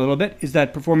jumping a little bit, is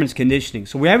that performance conditioning.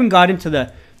 So we haven't got into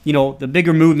the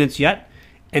bigger movements yet,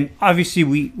 and obviously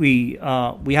we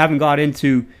haven't got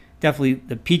into definitely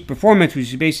the peak performance,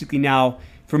 which is basically now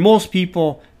for most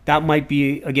people that might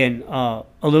be again a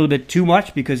little bit too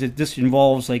much because this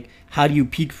involves like how do you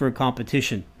peak for a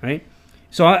competition, right?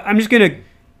 So I'm just gonna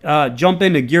jump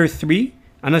into gear 3.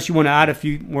 Unless you want to add a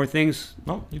few more things.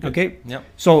 No, you're good. Okay. Yep.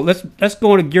 So let's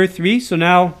go into gear 3. So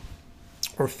now,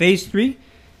 or phase 3.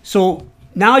 So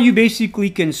now you basically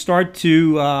can start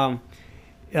to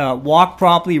walk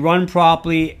properly, run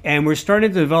properly, and we're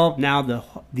starting to develop now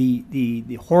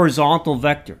the horizontal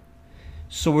vector.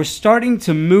 So we're starting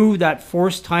to move that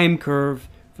force time curve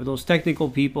for those technical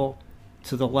people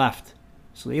to the left.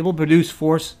 So they're able to produce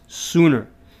force sooner.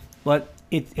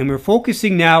 And we're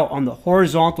focusing now on the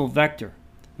horizontal vector.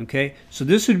 Okay, so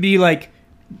this would be like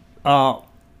kind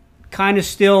of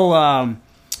still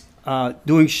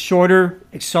doing shorter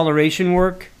acceleration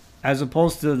work as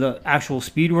opposed to the actual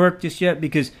speed work just yet,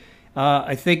 because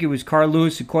I think it was Carl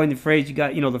Lewis who coined the phrase, you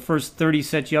got, the first 30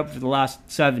 sets you up for the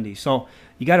last 70. So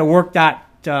you got to work that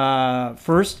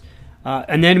first.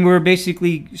 And then we're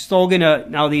basically still going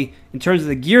to, in terms of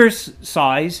the gear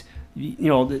size,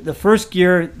 the first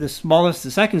gear, the smallest,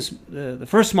 the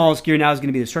first smallest gear now is going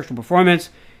to be the structural performance.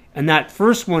 And that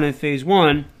first one in phase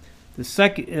 1, the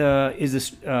second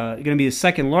is going to be the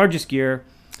second largest gear.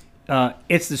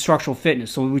 It's the structural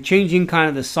fitness. So we're changing kind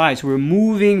of the size. So we're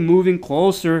moving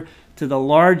closer to the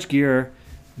large gear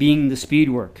being the speed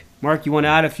work. Mark, you want to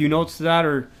add a few notes to that,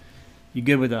 or you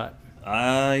good with that?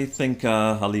 I think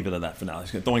I'll leave it at that for now.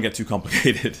 Don't want to get too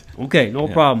complicated. Okay, no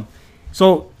problem.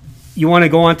 So you want to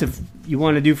go on to you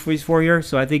want to do phase 4 here?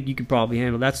 So I think you could probably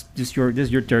handle. This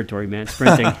is your territory, man.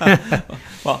 Sprinting.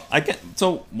 Well,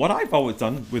 so what I've always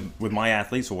done with my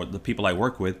athletes or the people I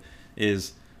work with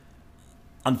is,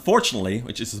 unfortunately,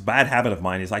 which is a bad habit of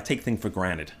mine, is I take things for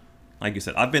granted. Like you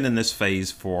said, I've been in this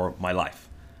phase for my life.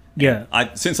 Yeah.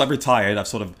 Since I've retired,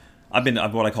 I've been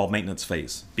what I call maintenance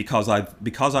phase because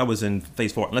I was in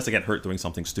phase 4. Unless I get hurt doing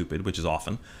something stupid, which is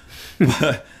often,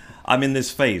 but I'm in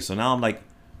this phase. So now I'm like,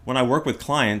 when I work with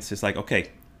clients, it's like, okay,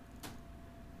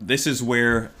 this is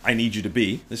where I need you to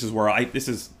be. This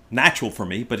is natural for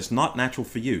me, but it's not natural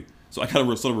for you. So I got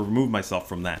to sort of remove myself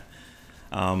from that.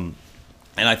 And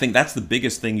I think that's the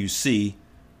biggest thing you see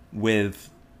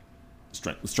with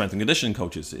strength and conditioning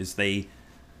coaches is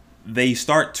they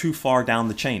start too far down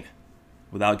the chain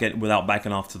without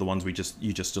backing off to the ones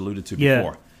you just alluded to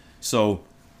before. So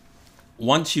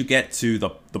once you get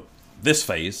to this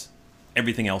phase,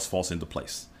 everything else falls into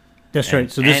place. That's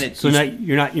right. So now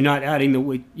you're not adding the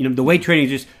weight. The weight training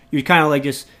is just you're kind of like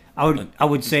just. I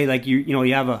would say like you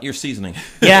have a. You're seasoning.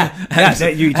 Yeah,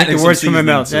 you take the words from my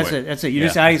mouth. That's it. You're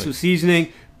just adding some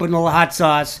seasoning, putting a little hot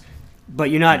sauce,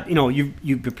 but you're not.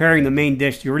 You preparing the main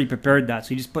dish. You already prepared that, so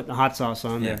you just putting the hot sauce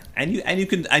on there. And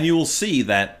you will see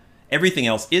that everything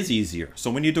else is easier. So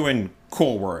when you're doing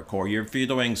core work or if you're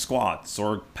doing squats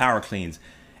or power cleans,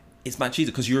 it's much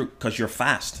easier because you're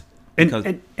fast. And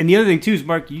the other thing too is,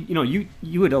 Mark, you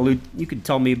could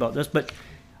tell me about this, but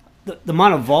the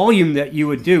amount of volume that you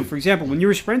would do. For example, when you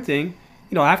were sprinting,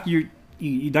 after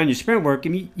you done your sprint work, I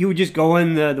mean, you would just go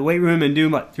in the weight room and do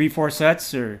what, 3-4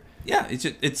 sets or. Yeah,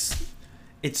 it's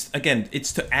again,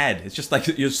 it's to add. It's just like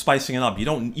you're spicing it up. You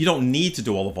don't need to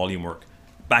do all the volume work.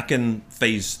 Back in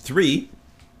phase 3,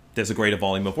 there's a greater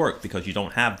volume of work because you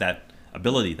don't have that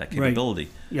ability, that capability.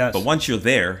 Right. Yes. But once you're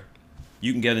there,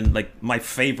 you can get in. Like my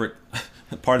favorite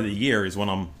part of the year is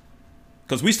when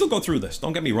because we still go through this.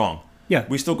 Don't get me wrong. Yeah.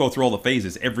 We still go through all the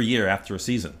phases every year after a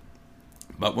season.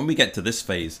 But when we get to this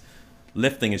phase,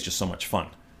 lifting is just so much fun.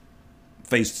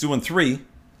 Phase 2 and 3,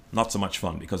 not so much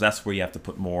fun because that's where you have to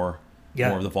put more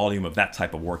of the volume of that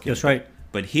type of work in. That's right.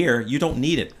 But here, you don't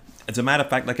need it. As a matter of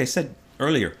fact, like I said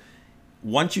earlier,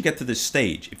 once you get to this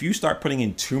stage, if you start putting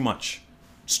in too much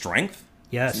strength,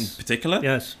 in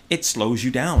particular, it slows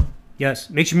you down.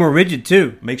 Yes, makes you more rigid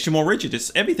too. Makes you more rigid.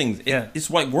 It's everything. It's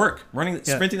like work.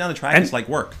 Sprinting down the track is like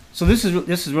work. So this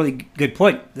is really good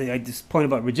point. This point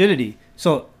about rigidity.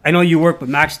 So I know you work with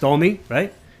Max Domi,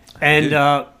 right?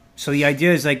 And so the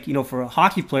idea is like for a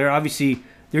hockey player, obviously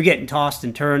they're getting tossed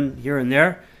and turned here and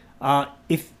there.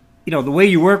 If the way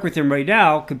you work with him right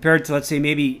now compared to, let's say,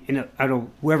 maybe I don't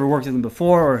know, whoever worked with him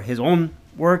before or his own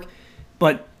work,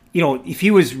 but if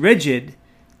he was rigid,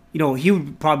 he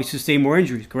would probably sustain more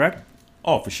injuries, correct?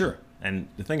 Oh, for sure. And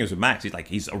the thing is with Max,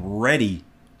 he's already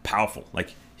powerful.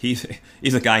 Like he's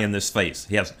a guy in this phase.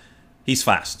 He's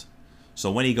fast.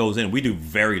 So when he goes in, we do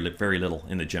very little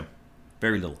in the gym.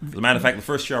 Very little. As a matter of fact, the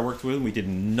first year I worked with him, we did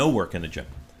no work in the gym.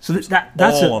 So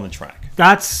that's all on the track.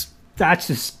 That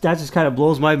just kind of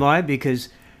blows my mind, because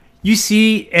you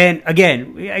see, and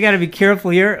again, I got to be careful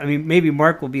here. I mean, maybe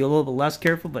Mark will be a little bit less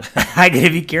careful, but I got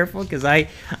to be careful, because I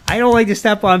don't like to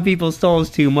step on people's toes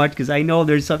too much, because I know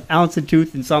there's some ounce of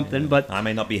truth in something. But I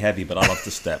may not be heavy, but I love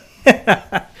to step.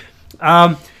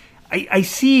 I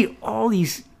see all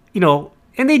these,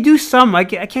 and they do some. I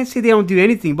can't say they don't do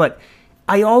anything, but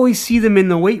I always see them in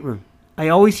the weight room. I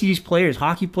always see these players,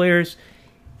 hockey players,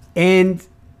 and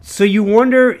so you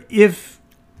wonder if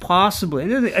possibly,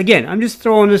 and again, I'm just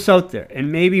throwing this out there,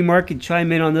 and maybe Mark can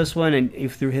chime in on this one, and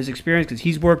if through his experience, because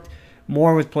he's worked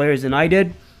more with players than I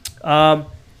did.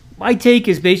 My take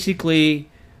is basically,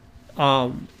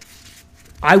 I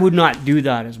would not do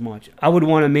that as much. I would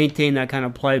want to maintain that kind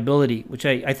of pliability, which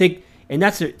I think, and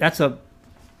that's a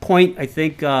point. I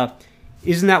think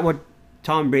isn't that what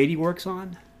Tom Brady works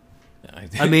on?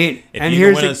 I mean, if and you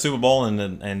here's can win a Super Bowl and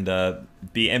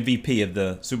be MVP of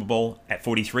the Super Bowl at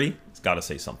 43, it's got to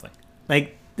say something.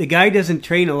 Like, the guy doesn't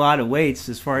train a lot of weights,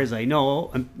 as far as I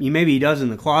know. Maybe he does in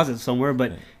the closet somewhere,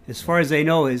 but as far as I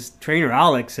know, his trainer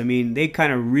Alex, I mean, they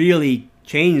kind of really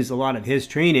changed a lot of his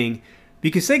training.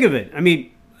 Because think of it, I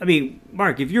mean,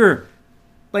 Mark, if you're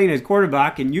playing as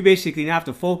quarterback and you basically have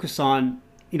to focus on,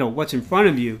 what's in front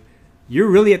of you, you're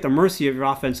really at the mercy of your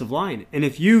offensive line. And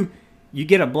if you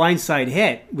get a blindside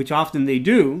hit, which often they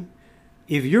do,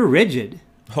 if you're rigid,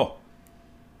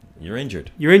 you're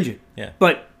injured. You're injured. Yeah.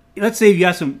 But let's say if you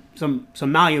have some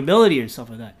malleability and stuff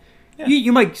like that,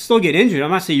 you might still get injured. I'm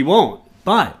not saying you won't,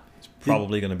 but it's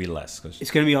probably going to be less.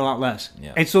 It's going to be a lot less.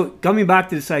 Yeah. And so coming back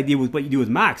to this idea with what you do with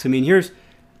Max, I mean,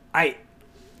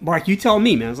 Mark, you tell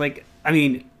me, man. It's like, I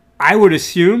mean, I would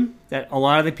assume that a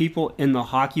lot of the people in the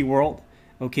hockey world,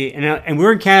 okay, and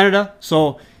we're in Canada,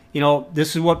 so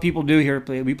this is what people do here.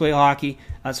 We play hockey.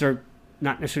 That's our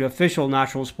not necessarily official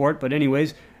national sport, but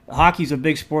anyways, hockey's a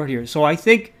big sport here. So I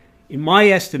think, in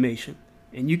my estimation,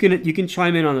 and you can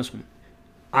chime in on this one,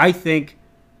 I think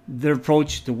the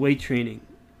approach to weight training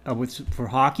for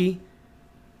hockey,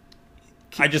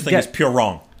 I just think it's pure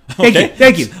wrong. Okay?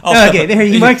 Thank you. Okay,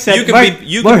 there Mike said.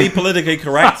 You can be politically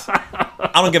correct.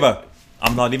 I don't give a.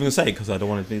 I'm not even gonna say it because I don't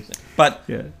want to do it. But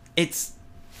it's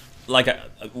like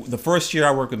the first year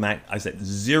I worked with Matt, I said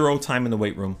 0 time in the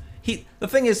weight room. The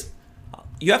thing is,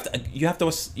 you have to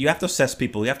assess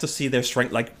people. You have to see their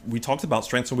strength. Like we talked about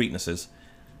strengths and weaknesses.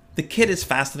 The kid is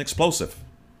fast and explosive.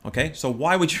 Okay, so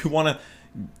why would you want to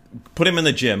put him in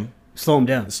the gym? Slow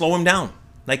him down.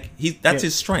 Like that's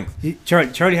his strength.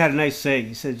 Charlie had a nice saying.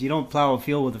 He says, "You don't plow a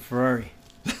field with a Ferrari."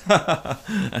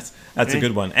 That's a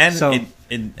good one. And so,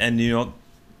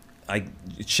 I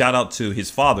shout out to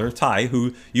his father, Ty,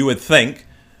 who you would think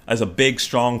as a big,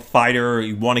 strong fighter,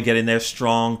 you want to get in there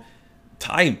strong.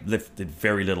 Ty lifted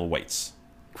very little weights.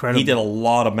 Incredible. He did a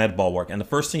lot of med ball work. And the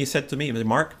first thing he said to me was,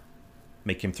 Mark,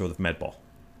 make him throw the med ball.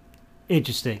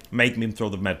 Interesting. Make him throw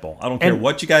the med ball. I don't care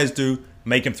what you guys do,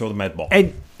 make him throw the med ball.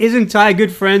 And isn't Ty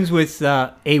good friends with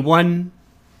A1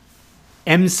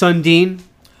 M. Sundin?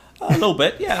 A little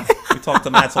bit, yeah. We talk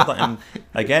to Matt sometimes. And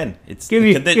again, it's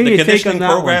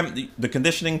the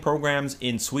conditioning programs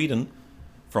in Sweden,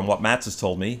 from what Matt has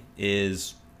told me,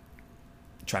 is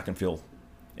track and field.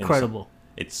 Incredible.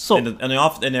 It's so,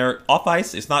 in their off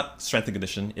ice, it's not strength and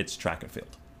conditioning, it's track and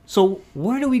field. So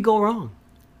where do we go wrong?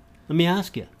 Let me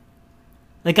ask you.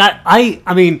 Like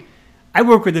I mean, I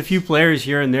work with a few players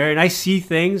here and there, and I see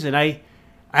things, and I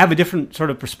have a different sort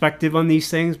of perspective on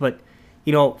these things, but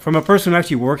from a person who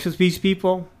actually works with these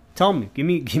people, tell me, give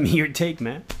me your take,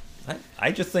 man.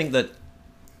 I just think that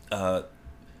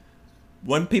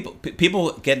when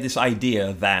people get this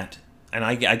idea that, and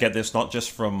I get this not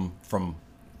just from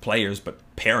players, but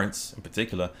parents in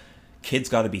particular, kids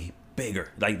got to be bigger.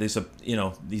 Like there's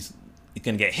he's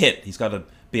gonna get hit. He's got to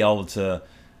be able to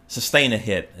sustain a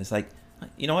hit. It's like,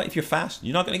 you know what? If you're fast,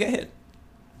 you're not gonna get hit.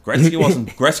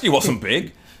 Gretzky wasn't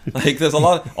big. Like there's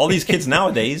all these kids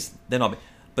nowadays, they're not big.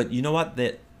 But you know what?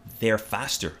 They're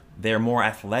faster. They're more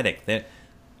athletic.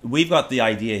 We've got the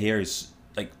idea here is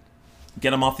like get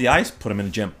them off the ice, put them in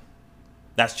the gym.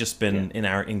 That's just been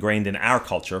ingrained in our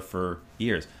culture for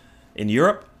years. In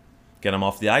Europe, get them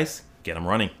off the ice, get them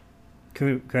running.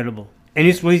 Incredible. And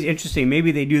it's really interesting.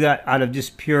 Maybe they do that out of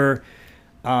just pure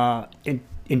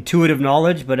intuitive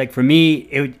knowledge. But like for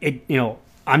me,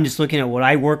 I'm just looking at what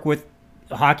I work with,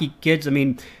 hockey kids. I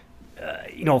mean,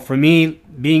 for me,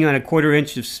 being on a 1/4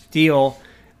 inch of steel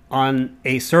on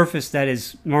a surface that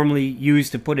is normally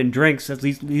used to put in drinks, at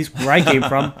least where I came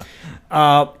from,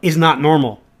 is not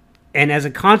normal. And as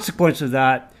a consequence of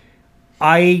that,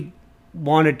 I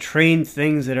want to train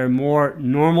things that are more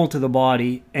normal to the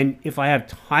body. And if I have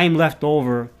time left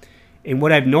over, and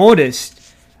what I've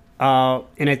noticed,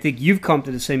 and I think you've come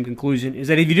to the same conclusion, is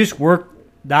that if you just work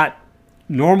that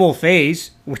normal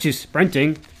phase, which is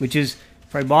sprinting, which is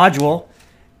primordial,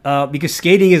 because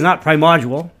skating is not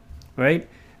primordial, right?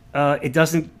 It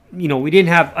doesn't, we didn't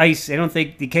have ice. I don't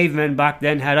think the cavemen back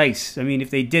then had ice. I mean, if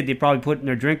they did, they probably put it in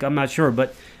their drink. I'm not sure,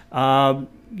 but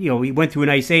we went through an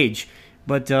ice age,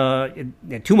 but it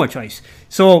had too much ice.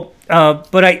 So,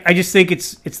 but I just think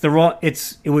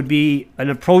it would be an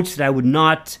approach that I would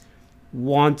not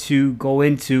want to go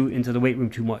into the weight room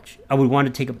too much. I would want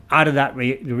to take them out of that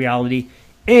reality.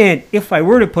 And if I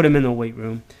were to put them in the weight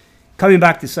room, coming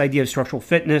back to this idea of structural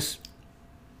fitness,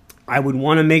 I would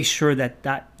want to make sure that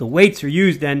the weights are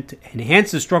used then to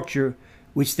enhance the structure,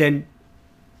 which then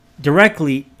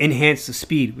directly enhance the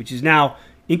speed, which is now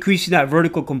increasing that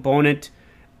vertical component.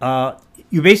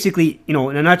 You basically, in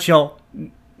a nutshell,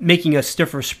 making a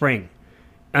stiffer spring.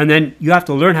 And then you have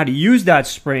to learn how to use that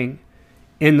spring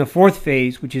in the 4th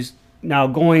phase, which is now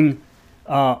going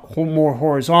more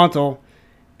horizontal,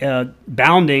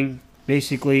 bounding,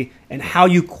 basically, and how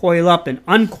you coil up and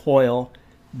uncoil.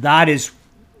 That is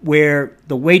where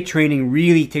the weight training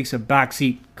really takes a back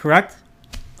seat, correct?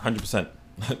 100%.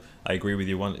 I agree with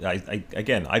you.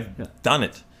 I've done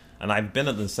it, and I've been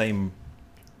in the same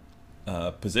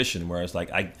position where it's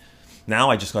like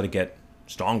now I just got to get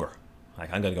stronger.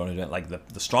 Like I'm gonna go into it. Like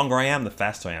the stronger I am, the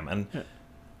faster I am, and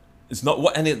it's not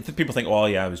what. And people think, oh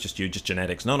yeah, it was just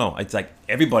genetics. No, it's like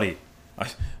everybody.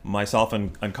 Myself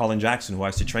and Colin Jackson, who I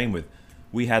used to train with,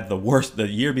 we had the worst the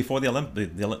year before the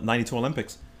 92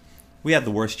 Olympics. We had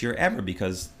the worst year ever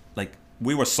because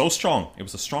we were so strong. It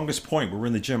was the strongest point. We were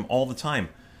in the gym all the time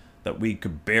that we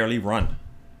could barely run.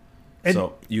 And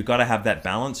so you got to have that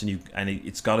balance, and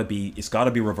it's got to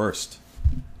be reversed.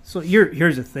 So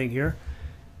here's the thing here,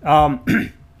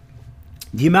 the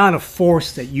amount of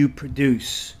force that you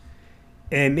produce,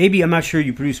 and maybe I'm not sure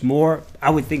you produce more. I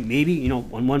would think maybe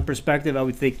on one perspective, I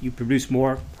would think you produce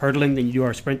more hurdling than you do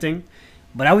our sprinting,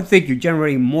 but I would think you're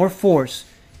generating more force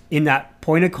in that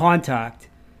point of contact,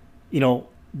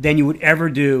 than you would ever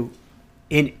do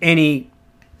in any,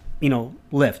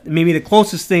 lift. Maybe the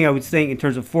closest thing I would think in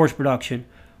terms of force production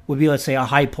would be, let's say, a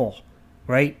high pull,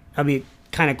 right? I mean,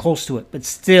 kind of close to it, but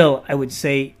still, I would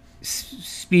say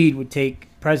speed would take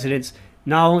precedence,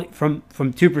 not only from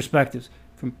 2 perspectives,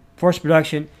 from force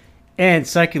production, and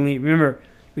secondly, remember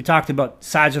we talked about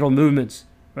sagittal movements,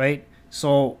 right?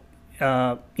 So,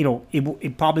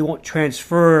 it probably won't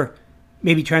transfer.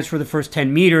 Maybe transfer the first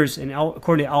 10 meters, and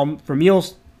according to Al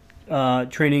Vermeil's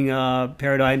training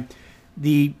paradigm,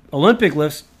 the Olympic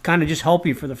lifts kind of just help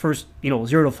you for the first 0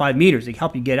 to 5 meters. They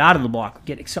help you get out of the block,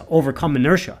 overcome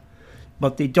inertia,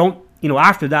 but they don't.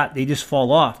 After that, they just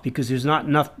fall off because there's not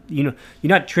enough. You're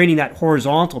not training that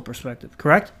horizontal perspective,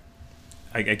 correct?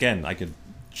 I could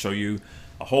show you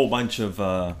a whole bunch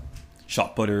of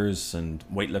shot putters and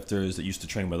weightlifters that used to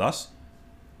train with us,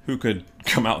 who could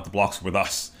come out the blocks with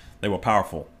us. They were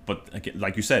powerful, but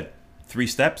like you said, 3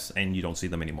 steps and you don't see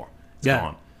them anymore. It's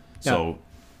gone. So,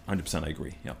 100% I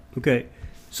agree. Yeah. Okay,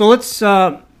 so let's.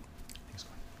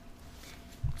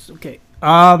 Okay.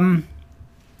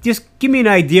 Just give me an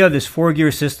idea of this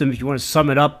 4-gear system if you want to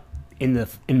sum it up in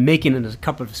making it a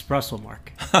cup of espresso,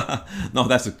 Mark. No,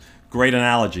 that's a great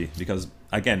analogy because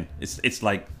again, it's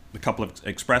like the cup of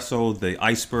espresso. The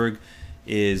iceberg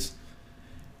is,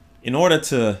 in order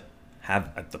to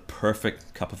have the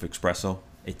perfect cup of espresso,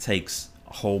 it takes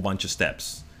a whole bunch of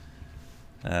steps.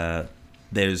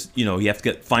 There's, you have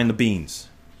to find the beans.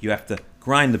 You have to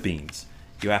grind the beans.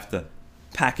 You have to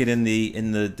pack it in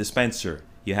the dispenser.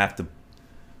 You have to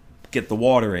get the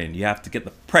water in. You have to get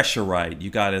the pressure right. You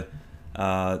gotta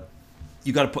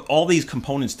put all these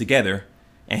components together,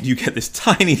 and you get this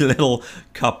tiny little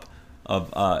cup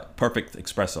of perfect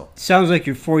espresso. Sounds like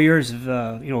your 4 years of,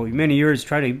 many years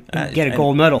trying to get a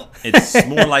gold medal. It's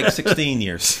more like 16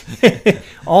 years.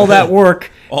 All that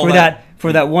work for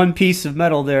that one piece of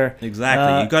metal there.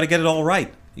 Exactly. You got to get it all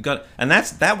right. And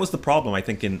that was the problem, I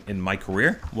think, in my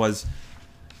career was,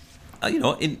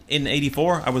 in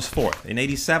 84, I was 4th. In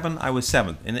 87, I was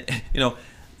 7th. And,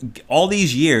 all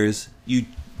these years, you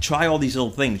try all these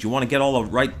little things. You want to get all the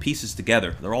right pieces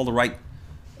together. They're all the right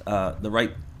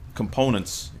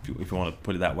components, if you want to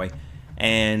put it that way,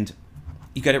 and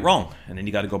you get it wrong, and then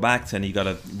you got to go back, and you got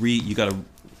to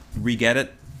re-get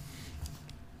it,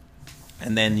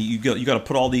 and then you got to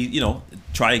put all the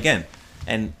try again.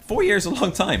 And 4 years is a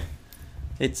long time.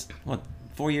 It's what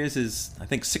 4 years is, I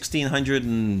think, 1,600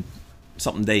 and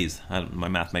something days. My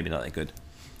math maybe not that good,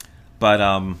 but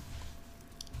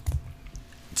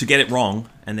to get it wrong,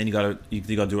 and then you gotta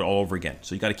do it all over again.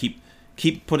 So you got to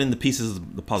keep putting the pieces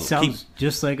of the puzzle. Sounds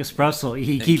just like espresso.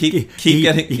 Getting.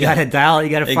 You got to dial. You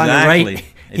got to find exactly. the right.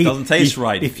 It doesn't taste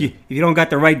right If you don't got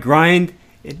the right grind,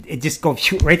 it just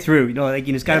goes right through.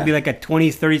 It's got to be like a 20,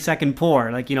 30-second pour.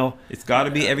 It's got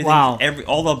to be everything. Wow.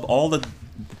 All the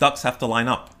ducks have to line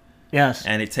up. Yes.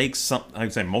 And it takes I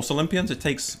would say most Olympians, it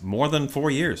takes more than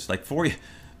 4 years.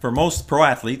 For most pro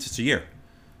athletes, it's a year.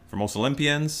 For most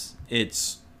Olympians,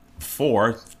 it's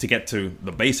 4 to get to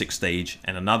the basic stage,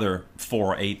 and another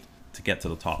 4 or 8 to get to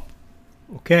the top.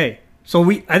 Okay. So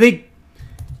I think.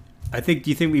 Do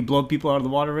you think we blow people out of the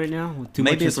water right now with too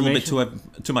much information? Maybe it's a little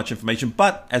bit too much information,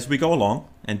 but as we go along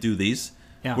and do these,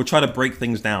 we'll try to break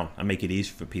things down and make it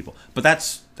easy for people. But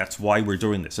that's why we're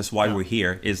doing this. That's why we're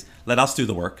here. Is let us do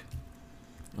the work.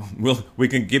 We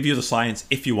can give you the science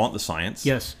if you want the science.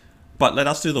 Yes. But let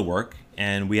us do the work,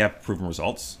 and we have proven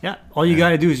results. Yeah. All you got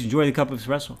to do is enjoy the cup of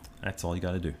espresso. That's all you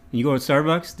got to do. You go to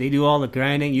Starbucks, they do all the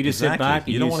grinding. You just sit back.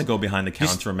 You don't want to go behind the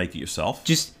counter and make it yourself.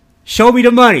 Just show me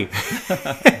the money.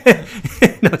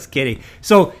 No, just kidding.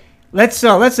 So let's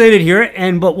end it here,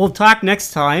 but we'll talk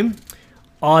next time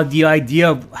on the idea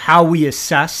of how we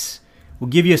assess. We'll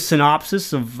give you a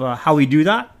synopsis of how we do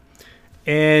that.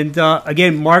 And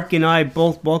again, Mark and I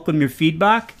both welcome your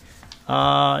feedback.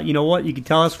 You know what? You can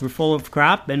tell us we're full of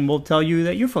crap, and we'll tell you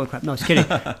that you're full of crap. No, just kidding.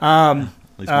 At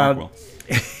least Mark will.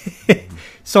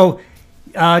 So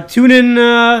tune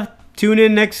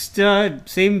in next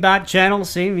same bat channel,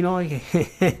 same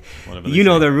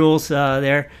the rules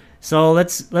there. So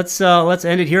let's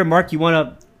end it here. Mark, you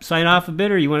want to sign off a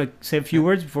bit, or you want to say a few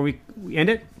words before we end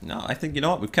it? No, I think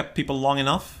we've kept people long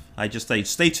enough. I just say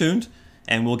stay tuned,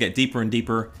 and we'll get deeper and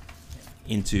deeper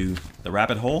into the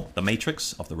rabbit hole, the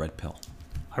matrix of the red pill.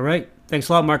 All right, thanks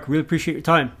a lot, Mark. Really appreciate your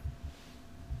time.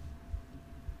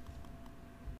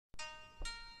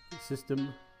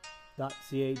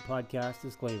 System.ca podcast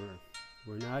disclaimer.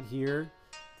 We're not here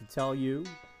to tell you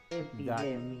that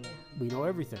we know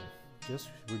everything.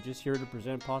 We're just here to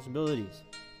present possibilities.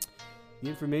 The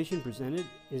information presented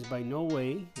is by no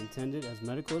way intended as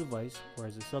medical advice or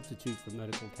as a substitute for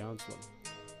medical counseling.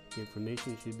 The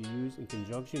information should be used in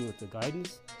conjunction with the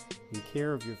guidance and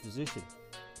care of your physician.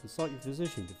 Consult your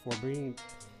physician before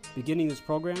beginning this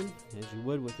program, as you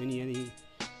would with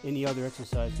any other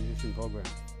exercise nutrition program.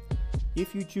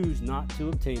 If you choose not to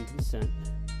obtain consent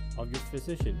of your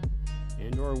physician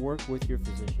and/or work with your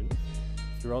physician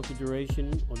throughout the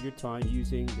duration of your time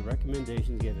using the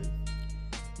recommendations given,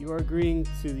 you are agreeing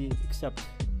to accept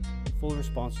full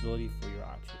responsibility for your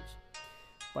actions.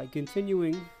 By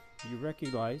continuing, you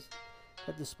recognize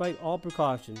that despite all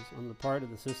precautions on the part of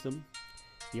the system,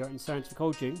 the art and science of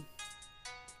coaching,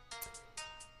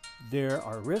 there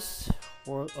are risks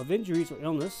of injuries or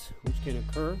illness which can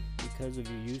occur because of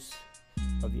your use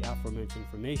of the aforementioned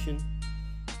information,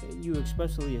 and you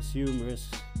expressly assume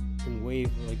risks and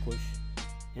waive, relinquish,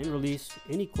 and release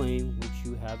any claim which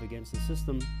you have against the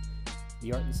system,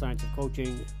 the art and science of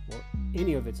coaching, or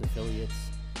any of its affiliates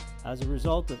as a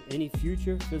result of any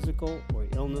future physical or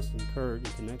illness incurred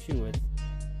in connection with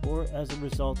or as a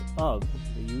result of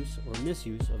the use or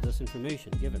misuse of this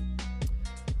information given.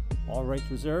 All rights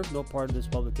reserved. No part of this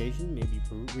publication may be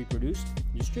reproduced,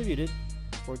 distributed,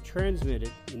 or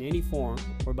transmitted in any form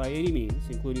or by any means,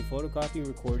 including photocopying,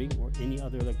 recording, or any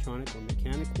other electronic or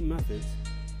mechanical methods,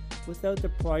 without the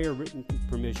prior written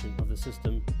permission of the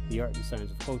system, the art and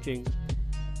science of coaching,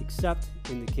 except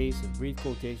in the case of brief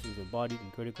quotations embodied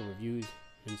in critical reviews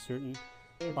and certain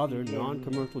other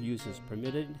non-commercial uses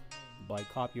permitted by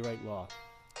copyright law.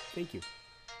 Thank you.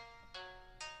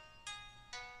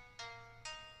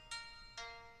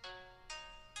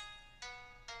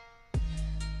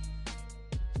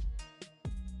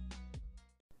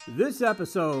 This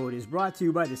episode is brought to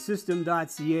you by the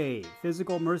System.ca,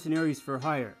 Physical Mercenaries for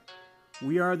Hire.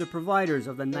 We are the providers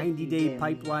of the 90-day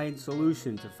pipeline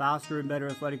solution to faster and better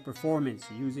athletic performance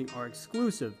using our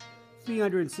exclusive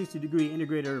 360-degree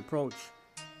integrated approach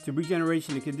to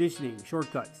regeneration and conditioning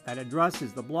shortcuts that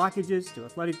addresses the blockages to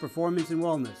athletic performance and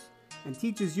wellness and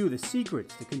teaches you the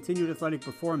secrets to continued athletic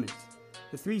performance.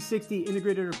 The 360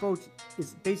 integrated approach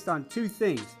is based on two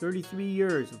things: 33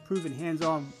 years of proven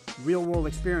hands-on real-world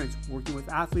experience working with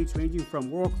athletes ranging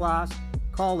from world-class,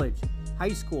 college, high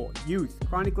school, youth,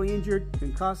 chronically injured,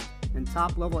 concussed, and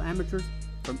top-level amateurs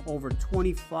from over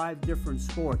 25 different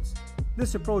sports.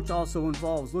 This approach also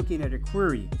involves looking at a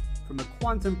query from a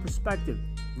quantum perspective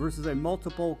versus a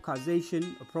multiple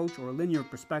causation approach or a linear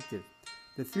perspective.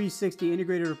 The 360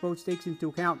 integrated approach takes into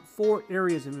account 4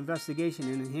 areas of investigation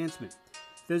and enhancement: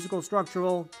 physical,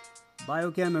 structural,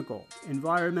 biochemical,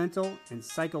 environmental, and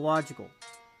psychological.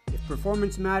 If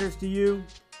performance matters to you,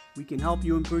 we can help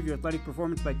you improve your athletic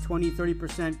performance by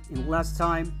 20-30% in less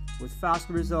time, with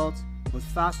faster results, with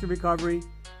faster recovery,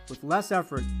 with less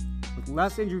effort, with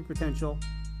less injury potential,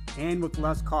 and with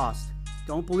less cost.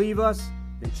 Don't believe us?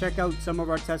 Then check out some of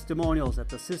our testimonials at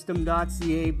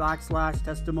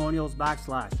thesystem.ca/testimonials/.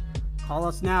 Call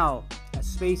us now, as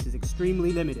space is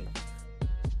extremely limited.